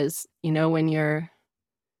about was, you know, when you're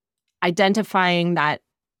identifying that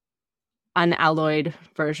unalloyed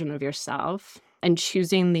version of yourself and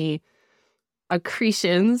choosing the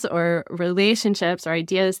accretions or relationships or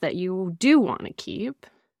ideas that you do want to keep,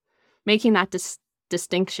 making that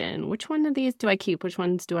distinction. Which one of these do I keep? Which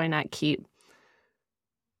ones do I not keep?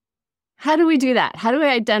 How do we do that? How do we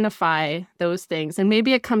identify those things? And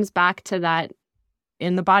maybe it comes back to that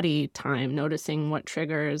in the body time, noticing what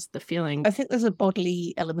triggers the feeling. I think there's a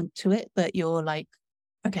bodily element to it, that you're like,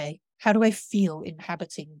 okay, how do I feel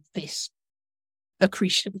inhabiting this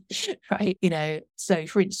accretion, right? So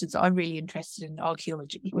for instance, I'm really interested in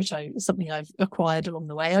archaeology, which is something I've acquired along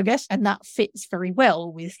the way, I guess, and that fits very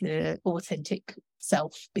well with the authentic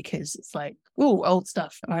self, because it's like, oh, old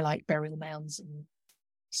stuff. I like burial mounds and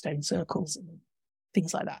stone circles and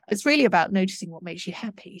things like that. It's really about noticing what makes you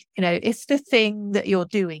happy. It's the thing that you're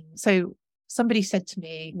doing. So somebody said to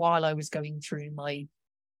me while I was going through my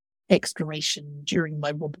exploration during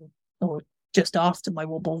my wobble, or just after my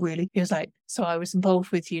wobble, really, he was like, so I was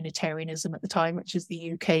involved with Unitarianism at the time, which is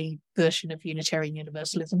the UK version of Unitarian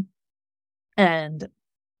Universalism. And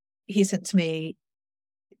he said to me,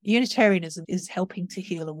 Unitarianism is helping to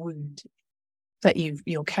heal a wound that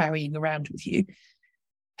you're carrying around with you.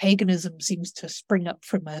 Paganism seems to spring up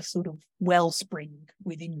from a sort of wellspring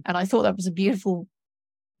within. And I thought that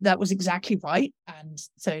was exactly right. And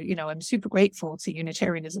so, I'm super grateful to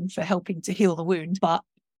Unitarianism for helping to heal the wound, but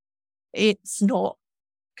it's not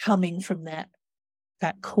coming from that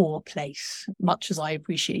core place, much as I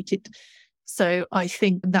appreciate it. So I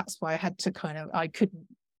think that's why I had to I couldn't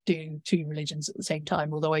do two religions at the same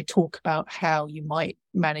time, although I talk about how you might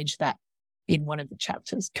manage that in one of the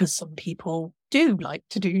chapters, because some people do like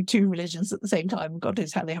to do two religions at the same time. God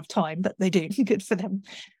knows how they have time, but they do. Good for them.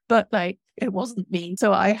 But it wasn't me.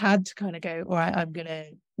 So I had to go, all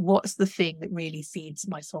right, what's the thing that really feeds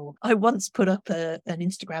my soul? I once put up an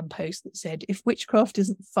Instagram post that said, if witchcraft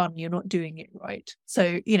isn't fun, you're not doing it right.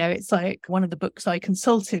 So, it's like one of the books I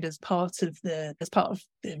consulted as part of the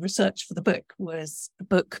research for the book was a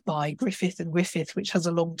book by Griffith and Griffith, which has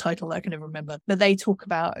a long title I can never remember. But they talk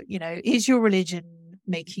about, is your religion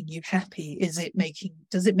making you happy? Does it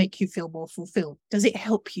make you feel more fulfilled? Does it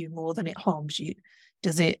help you more than it harms you?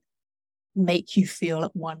 Does it make you feel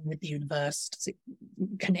at one with the universe? Does it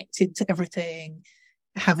connected to everything,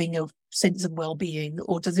 having a sense of well-being,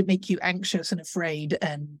 or does it make you anxious and afraid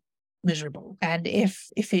and miserable? And if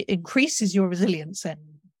it increases your resilience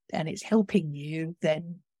and it's helping you,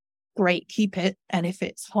 then great, keep it. And if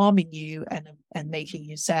it's harming you and making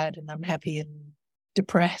you sad and unhappy and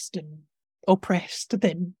depressed and oppressed,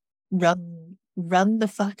 then run the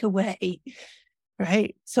fuck away.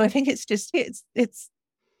 Right. So I think it's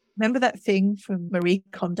remember that thing from Marie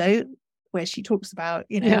Kondo where she talks about,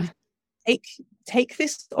 take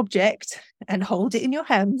this object and hold it in your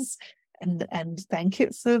hands and thank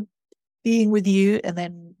it for being with you, and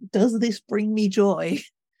then, does this bring me joy?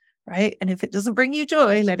 Right. And if it doesn't bring you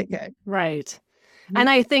joy, let it go. Right. Mm-hmm. And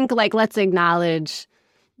I think let's acknowledge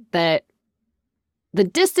that the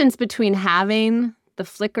distance between having the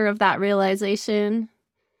flicker of that realization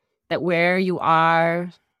that where you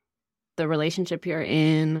are, the relationship you're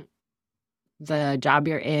in, the job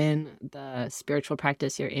you're in, the spiritual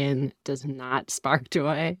practice you're in does not spark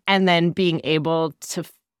joy. And then being able to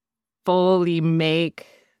fully make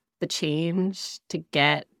the change to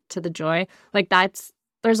get to the joy,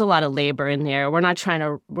 there's a lot of labor in there. We're not trying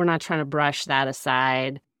to brush that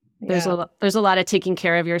aside. Yeah. There's a lot of taking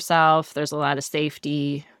care of yourself. There's a lot of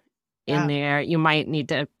safety in there. You might need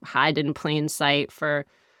to hide in plain sight for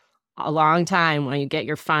a long time when you get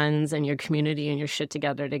your funds and your community and your shit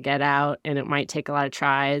together to get out, and it might take a lot of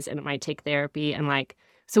tries and it might take therapy, and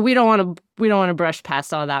so we don't want to brush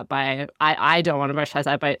past all that by I don't want to brush past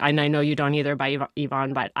that by, and I know you don't either, by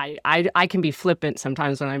Yvonne, but I can be flippant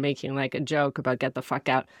sometimes when I'm making a joke about get the fuck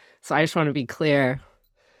out. So I just want to be clear.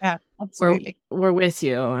 Yeah, absolutely. We're with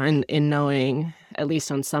you and in knowing, at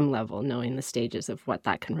least on some level, knowing the stages of what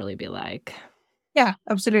that can really be like. Yeah,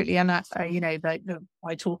 absolutely. And that,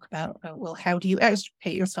 I talk about, how do you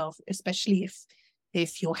extricate yourself, especially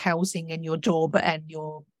if your housing and your job and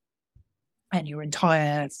your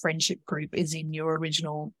entire friendship group is in your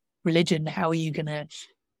original religion? How are you going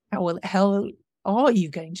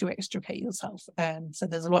to extricate yourself? And so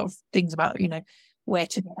there's a lot of things about, where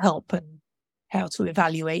to get help and how to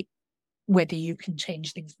evaluate whether you can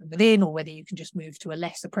change things from within or whether you can just move to a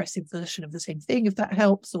less oppressive version of the same thing, if that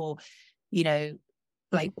helps, or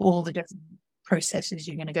all the different processes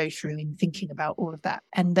you're going to go through in thinking about all of that.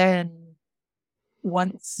 And then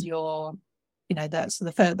once you're, that's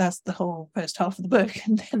the whole first half of the book.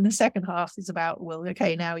 And then the second half is about,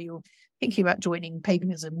 now you're thinking about joining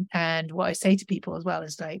paganism. And what I say to people as well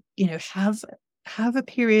is have a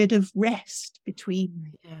period of rest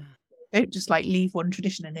between Don't just like leave one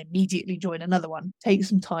tradition and immediately join another one. Take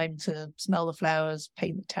some time to smell the flowers,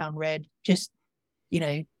 paint the town red, just,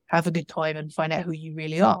 have a good time and find out who you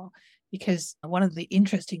really are. Because one of the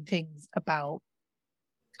interesting things about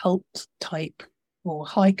cult type or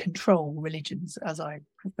high control religions, as I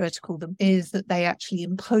prefer to call them, is that they actually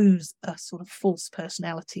impose a sort of false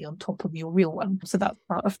personality on top of your real one. So that's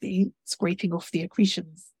part of the scraping off the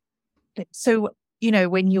accretions. So,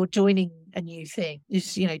 when you're joining a new thing,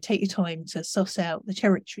 just, take your time to suss out the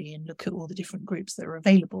territory and look at all the different groups that are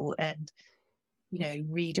available and,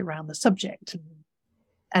 read around the subject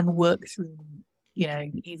and work through,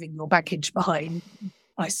 leaving your baggage behind.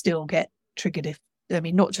 I still get triggered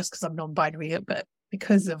not just because I'm non-binary, but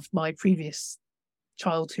because of my previous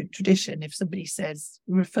childhood tradition. If somebody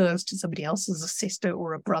refers to somebody else as a sister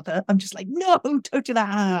or a brother, I'm just like, no, don't do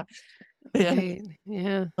that. Right.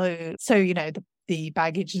 Yeah. So the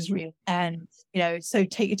baggage is real. And, so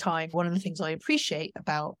take your time. One of the things I appreciate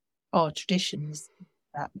about our traditions,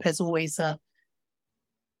 that there's always an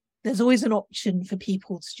option for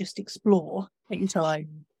people to just explore, take your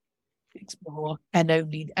time, explore, and then,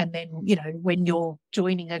 when you're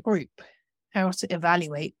joining a group, how to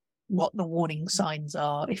evaluate what the warning signs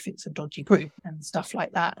are if it's a dodgy group and stuff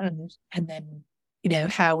like that. And then,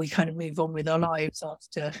 how we kind of move on with our lives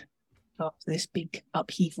after this big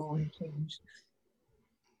upheaval and change.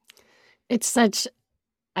 It's such,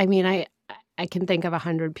 I can think of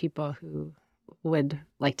 100 people who would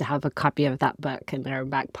like to have a copy of that book in their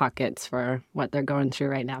back pockets for what they're going through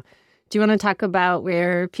right now. Do you want to talk about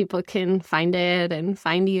where people can find it and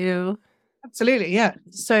find you? Absolutely, yeah.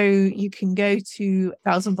 So you can go to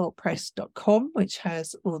 1000voltpress.com, which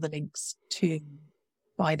has all the links to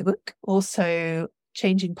buy the book. Also,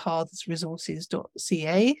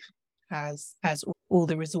 changingpathsresources.ca has all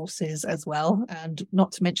the resources as well. And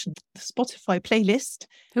not to mention the Spotify playlist.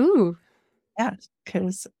 Ooh. Yeah,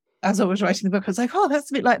 because as I was writing the book, I was like, oh,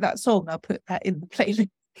 that's a bit like that song. I'll put that in the playlist.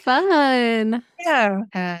 Fun. Yeah.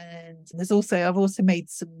 And I've also made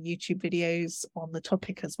some YouTube videos on the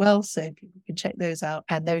topic as well. So people can check those out.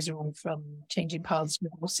 And those are all from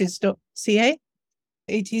changingpathsresources.ca.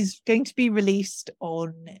 It is going to be released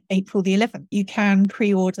on April the 11th. You can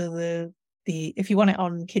pre-order if you want it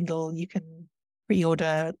on Kindle, you can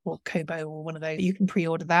pre-order, or Kobo or one of those. You can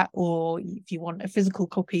pre-order that, or if you want a physical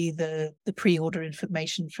copy, the pre-order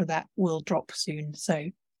information for that will drop soon. So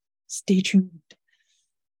stay tuned.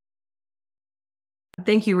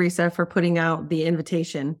 Thank you, Risa, for putting out the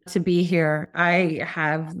invitation to be here. I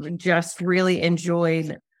have just really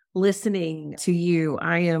enjoyed listening to you.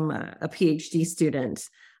 I am a PhD student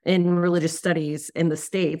in religious studies in the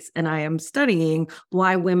States, and I am studying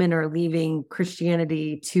why women are leaving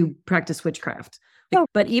Christianity to practice witchcraft.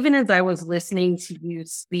 But even as I was listening to you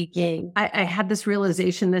speaking, I had this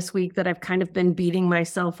realization this week that I've kind of been beating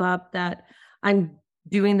myself up that I'm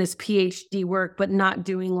doing this PhD work, but not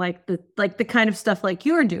doing like the kind of stuff like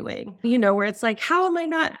you're doing, where it's like, how am I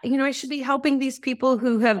not, I should be helping these people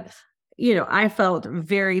who have, I felt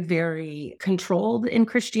very, very controlled in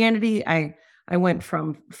Christianity. I went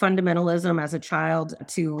from fundamentalism as a child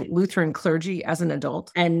to Lutheran clergy as an adult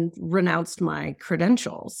and renounced my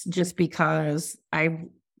credentials just because I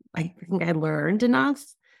think I learned enough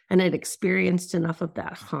and had experienced enough of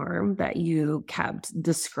that harm that you kept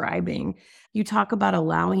describing. You talk about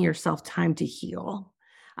allowing yourself time to heal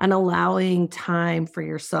and allowing time for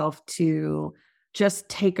yourself to just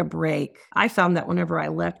take a break. I found that whenever I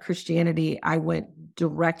left Christianity, I went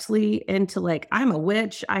directly into I'm a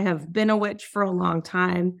witch. I have been a witch for a long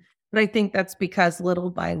time. But I think that's because little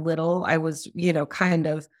by little, I was, kind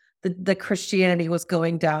of the Christianity was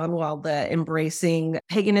going down while the embracing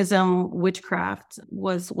paganism, witchcraft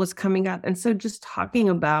was coming up. And so just talking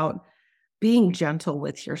about being gentle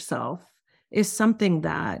with yourself is something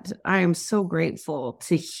that I am so grateful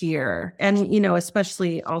to hear. And,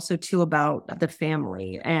 especially also too about the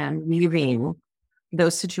family and leaving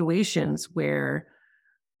those situations where,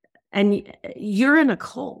 and you're in a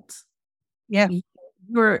cult. Yeah.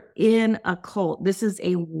 You're in a cult. This is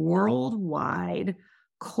a worldwide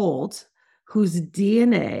cult whose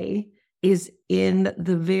DNA is in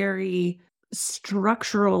the very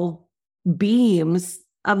structural beams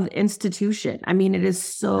of the institution. I mean, it is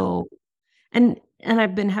so, and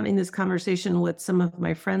I've been having this conversation with some of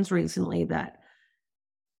my friends recently that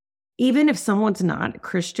even if someone's not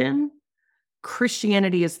Christian,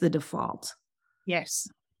 Christianity is the default. Yes,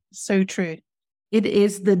 so true. It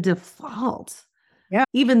is the default. Yeah.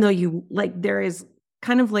 Even though there is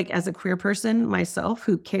kind of as a queer person myself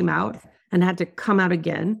who came out and had to come out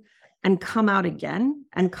again, and come out again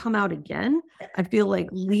and come out again. I feel like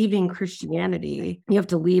leaving Christianity, you have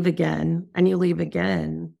to leave again and you leave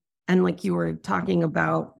again. And like you were talking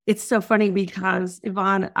about, it's so funny because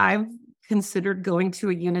Yvonne, I've considered going to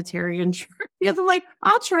a Unitarian church. I'm like,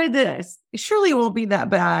 I'll try this. Surely it won't be that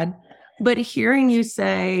bad. But hearing you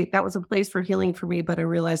say that was a place for healing for me, but I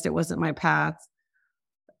realized it wasn't my path.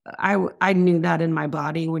 I knew that in my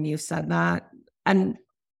body when you said that. And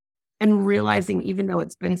realizing even though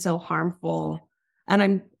it's been so harmful,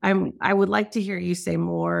 and I would like to hear you say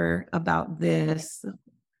more about this.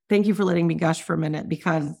 Thank you for letting me gush for a minute,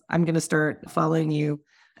 because I'm going to start following you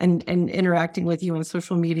and interacting with you on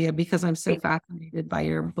social media because I'm so fascinated by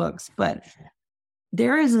your books. But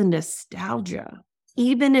there is a nostalgia,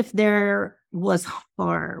 even if there was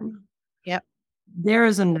harm. Yep. There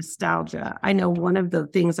is a nostalgia. I know one of the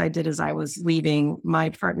things I did as I was leaving, my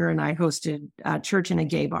partner and I hosted a church in a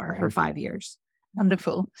gay bar for 5 years.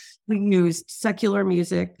 Wonderful. We used secular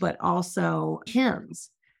music, but also hymns.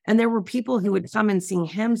 And there were people who would come and sing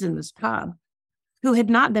hymns in this pub who had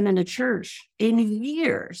not been in a church in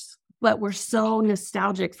years, but were so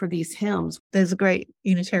nostalgic for these hymns. There's a great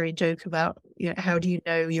Unitarian joke about, how do you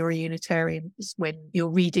know you're a Unitarian? It's when you're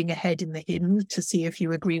reading ahead in the hymn to see if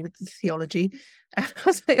you agree with the theology. And I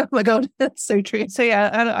was like, oh my God, that's so true. So yeah,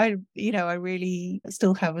 and I really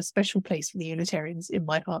still have a special place for the Unitarians in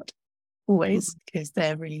my heart. Always, because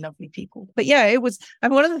they're really lovely people. But yeah, it was,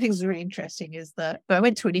 and one of the things that was really interesting is that I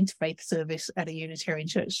went to an interfaith service at a Unitarian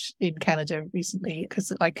church in Canada recently,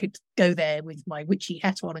 because I could go there with my witchy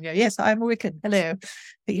hat on and go, yes, I'm a Wiccan, hello,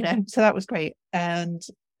 so that was great. And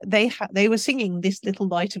they were singing This Little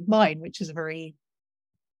Light of Mine, which is a very,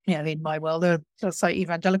 in my world, it's like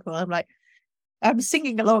evangelical. I'm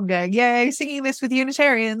singing along going, yay, singing this with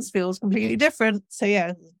Unitarians feels completely different. So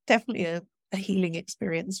yeah, definitely a healing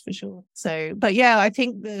experience for sure. So, but yeah, I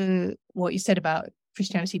think what you said about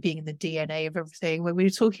Christianity being in the DNA of everything, when we were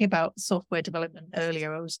talking about software development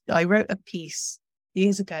earlier, I wrote a piece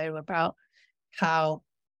years ago about how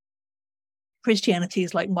Christianity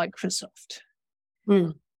is like Microsoft.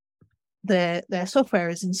 Their software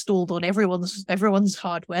is installed on everyone's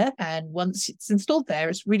hardware, and once it's installed there,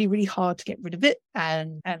 it's really, really hard to get rid of it,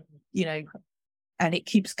 and it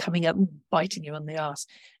keeps coming up and biting you on the ass.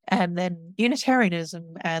 And then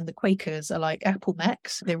Unitarianism and the Quakers are like Apple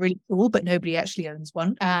Macs. They're really cool, but nobody actually owns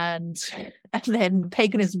one. And then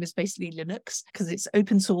paganism is basically Linux, because it's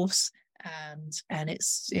open source and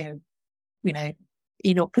it's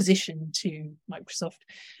in opposition to Microsoft.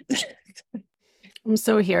 I'm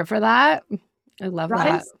so here for that. I love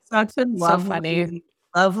that. Such a lovely, so funny,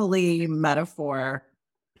 lovely metaphor.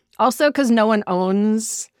 Also, because no one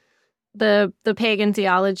owns the pagan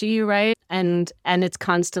theology, right? And it's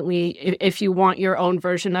constantly, if you want your own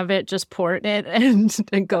version of it, just port it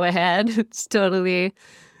and go ahead. It's totally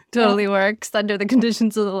works under the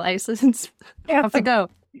conditions of the license. Yeah. Off you go.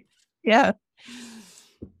 Yeah.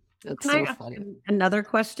 That's Can so I funny. ask another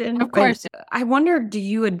question? Of course. I wonder,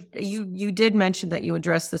 you did mention that you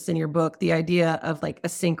address this in your book, the idea of like a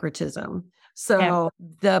syncretism. So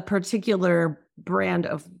the particular brand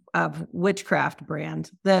of witchcraft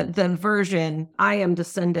brand, the version, I am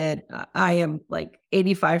like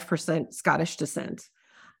 85% Scottish descent.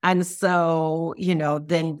 And so,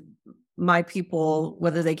 then my people,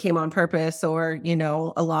 whether they came on purpose or,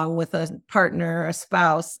 along with a partner, a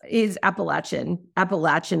spouse, is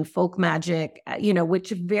Appalachian folk magic, which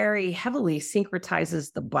very heavily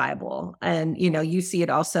syncretizes the Bible. And, you see it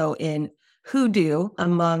also in hoodoo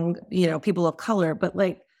among, people of color, but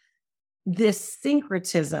like this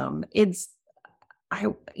syncretism, and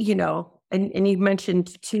you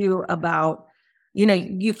mentioned too about,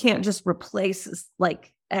 you can't just replace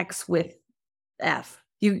like X with F.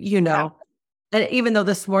 And even though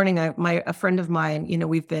this morning, a friend of mine,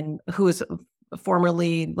 who is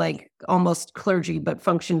formerly like almost clergy, but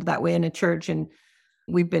functioned that way in a church. And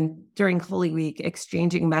we've been during Holy Week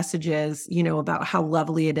exchanging messages, about how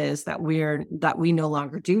lovely it is that we no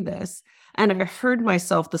longer do this. And I heard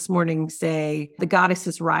myself this morning say, the goddess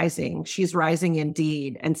is rising. She's rising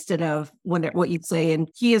indeed, instead of what you'd say, and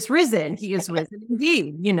he is risen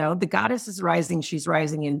indeed. The goddess is rising. She's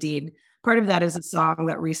rising indeed. Part of that is a song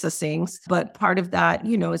that Risa sings, but part of that,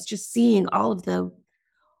 is just seeing all of the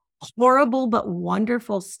horrible but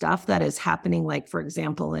wonderful stuff that is happening, like, for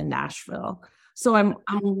example, in Nashville. So I'm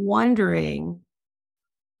wondering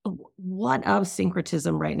what of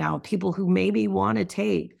syncretism right now, people who maybe want to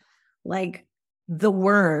take like the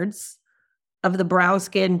words of the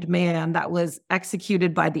brown-skinned man that was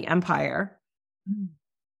executed by the empire,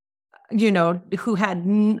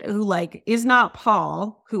 who like is not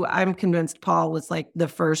Paul, who I'm convinced Paul was like the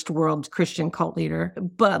first world Christian cult leader,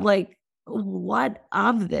 but like, what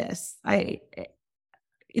of this?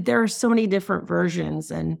 There are so many different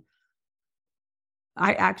versions. And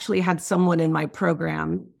I actually had someone in my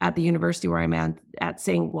program at the university where I'm at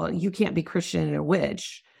saying, well, you can't be Christian and a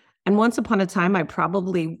witch. And once upon a time, I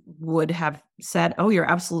probably would have said, oh, you're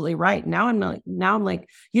absolutely right. Now I'm like,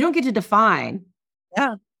 you don't get to define.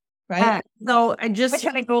 Yeah. Right. So I just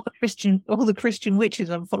telling all the Christian witches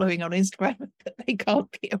I'm following on Instagram that they can't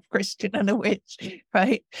be a Christian and a witch.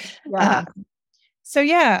 Right. Yeah. So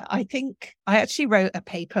yeah, I think I actually wrote a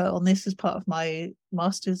paper on this as part of my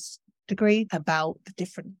master's degree about the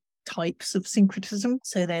different types of syncretism.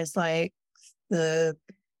 So there's like there's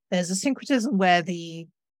a syncretism where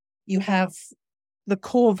you have the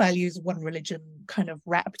core values of one religion kind of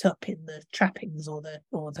wrapped up in the trappings or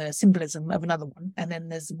the symbolism of another one. And then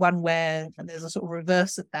there's one where there's a sort of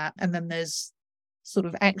reverse of that. And then there's sort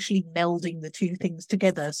of actually melding the two things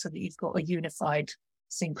together so that you've got a unified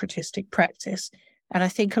syncretistic practice. And I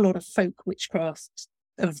think a lot of folk witchcraft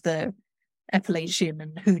of the Appalachian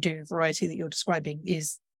and hoodoo variety that you're describing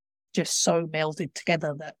is just so melded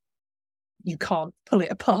together that you can't pull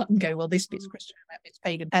it apart and go, well, this bit's Christian, that bit's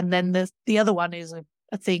pagan. And then the other one is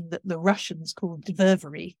a thing that the Russians call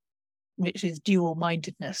diververy, which is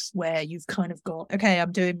dual-mindedness, where you've kind of got, okay,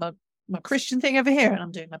 I'm doing my Christian thing over here and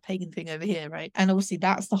I'm doing my pagan thing over here, right? And obviously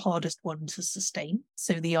that's the hardest one to sustain.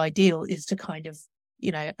 So the ideal is to kind of,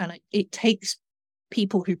 and it takes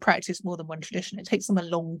people who practice more than one tradition, it takes them a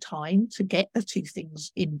long time to get the two things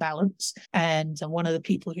in balance. And one of the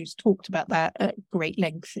people who's talked about that at great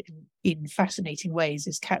length in fascinating ways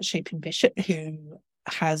is Cat Shaping Bishop, who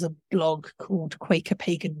has a blog called Quaker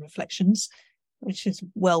Pagan Reflections, which is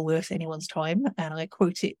well worth anyone's time. And I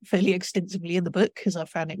quote it fairly extensively in the book because I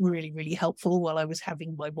found it really, really helpful while I was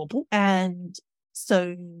having my wobble. And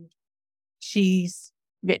so she's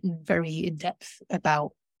written very in depth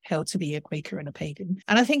about how to be a Quaker and a pagan.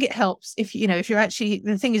 And I think it helps if you're actually,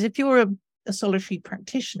 the thing is, if you're a solitary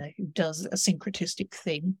practitioner who does a syncretistic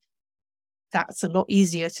thing, that's a lot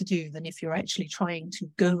easier to do than if you're actually trying to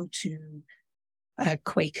go to a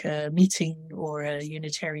Quaker meeting or a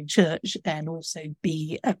Unitarian church and also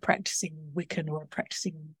be a practicing Wiccan or a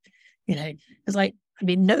practicing, it's like,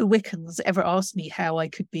 no Wiccans ever asked me how I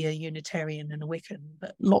could be a Unitarian and a Wiccan,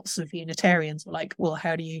 but lots of Unitarians were like, well,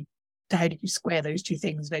 how do you square those two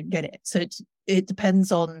things? Don't get it. So it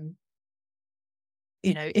depends on,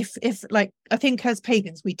 if like, I think as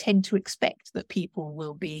pagans, we tend to expect that people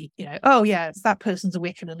will be, oh yeah, that person's a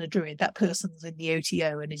Wiccan and a Druid. That person's in the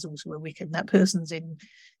OTO and is also a Wiccan. That person's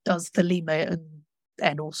does Thelema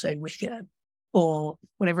and also Wicca or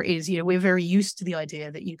whatever it is. We're very used to the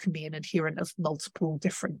idea that you can be an adherent of multiple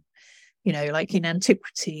different, like in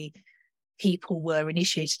antiquity, people were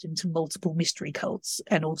initiated into multiple mystery cults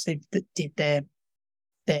and also that did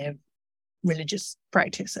their religious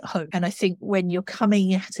practice at home. And I think when you're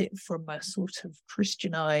coming at it from a sort of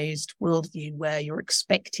Christianized worldview where you're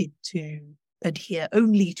expected to adhere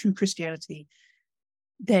only to Christianity,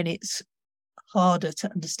 then it's harder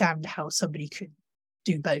to understand how somebody could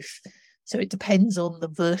do both. So it depends on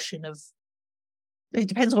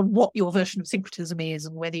what your version of syncretism is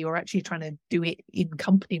and whether you're actually trying to do it in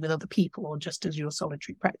company with other people or just as your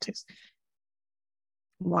solitary practice.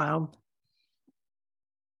 Wow.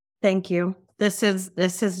 Thank you. This is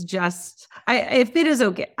just, if it is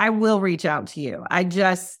okay, I will reach out to you.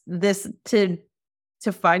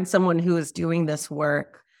 To find someone who is doing this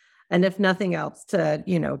work. And if nothing else, to,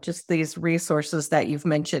 just these resources that you've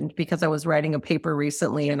mentioned, because I was writing a paper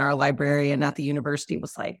recently and our librarian at the university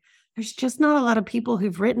was like, there's just not a lot of people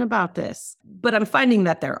who've written about this, but I'm finding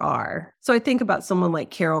that there are. So I think about someone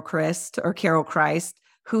like Carol Christ,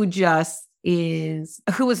 who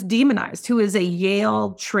was demonized, who is a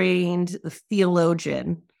Yale trained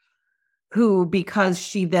theologian who, because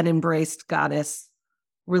she then embraced goddess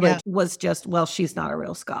religion, was just, well, she's not a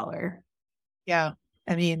real scholar. Yeah.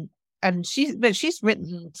 And she's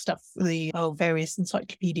written stuff for the various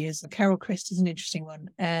encyclopedias. Carol Christ is an interesting one.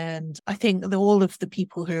 And I think that all of the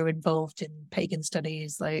people who are involved in pagan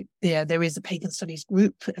studies, there is a pagan studies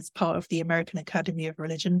group as part of the American Academy of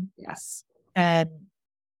Religion. Yes. And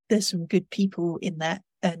there's some good people in that.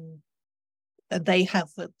 And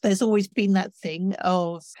there's always been that thing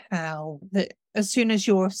of how that as soon as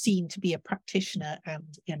you're seen to be a practitioner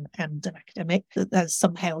and an academic, that there's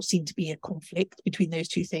somehow seen to be a conflict between those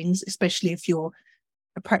two things, especially if you're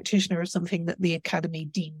a practitioner of something that the academy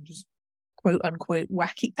deems quote unquote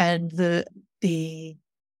wacky. And the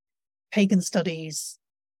pagan studies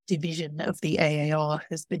division of the AAR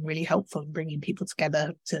has been really helpful in bringing people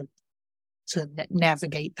together to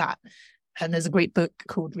navigate that. And there's a great book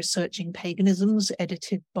called Researching Paganisms,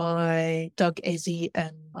 edited by Doug Ezzy,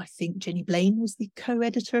 and I think Jenny Blaine was the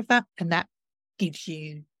co-editor of that. And that gives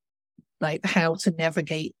you like how to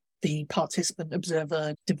navigate the participant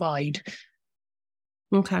observer divide.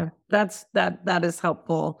 Okay. That is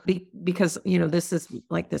helpful because, this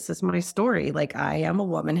is my story. Like, I am a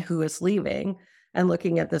woman who is leaving and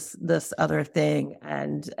looking at this other thing.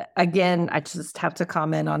 And again, I just have to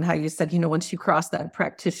comment on how you said, once you cross that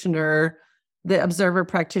the observer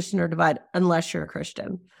practitioner divide, unless you're a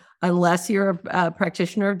Christian, unless you're a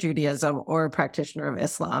practitioner of Judaism or a practitioner of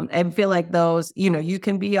Islam, I feel like those, you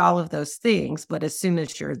can be all of those things, but as soon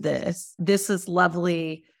as you're this is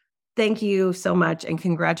lovely. Thank you so much. And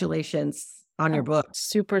congratulations on your book.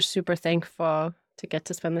 Super, super thankful to get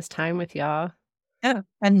to spend this time with y'all. Yeah.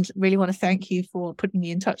 And really want to thank you for putting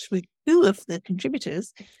me in touch with two of the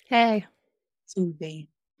contributors. Hey. To the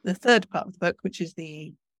third part of the book, which is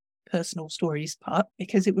the personal stories part,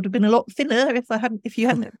 because it would have been a lot thinner if you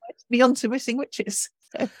hadn't invited me onto Missing Witches.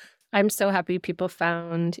 So. I'm so happy people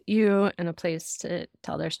found you and a place to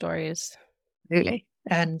tell their stories. Really.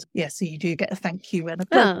 And so you do get a thank you and a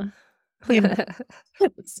plug.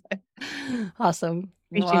 Awesome.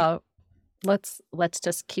 Well, let's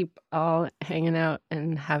just keep all hanging out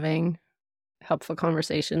and having helpful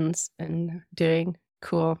conversations and doing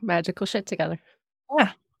cool magical shit together.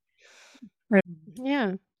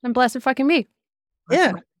 Yeah. And blessed fucking me.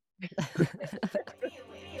 Yeah.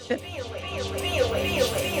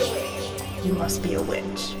 You must be a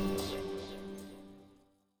witch.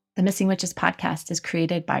 The Missing Witches podcast is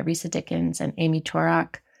created by Risa Dickens and Amy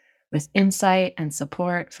Torak with insight and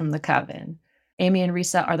support from the Coven. Amy and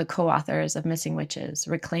Risa are the co-authors of Missing Witches,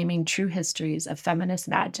 Reclaiming True Histories of Feminist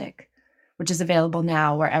Magic, which is available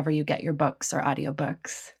now wherever you get your books or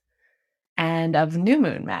audiobooks, and of New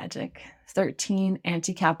Moon Magic, 13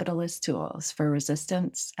 anti-capitalist tools for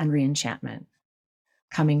resistance and reenchantment,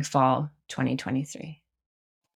 coming fall 2023.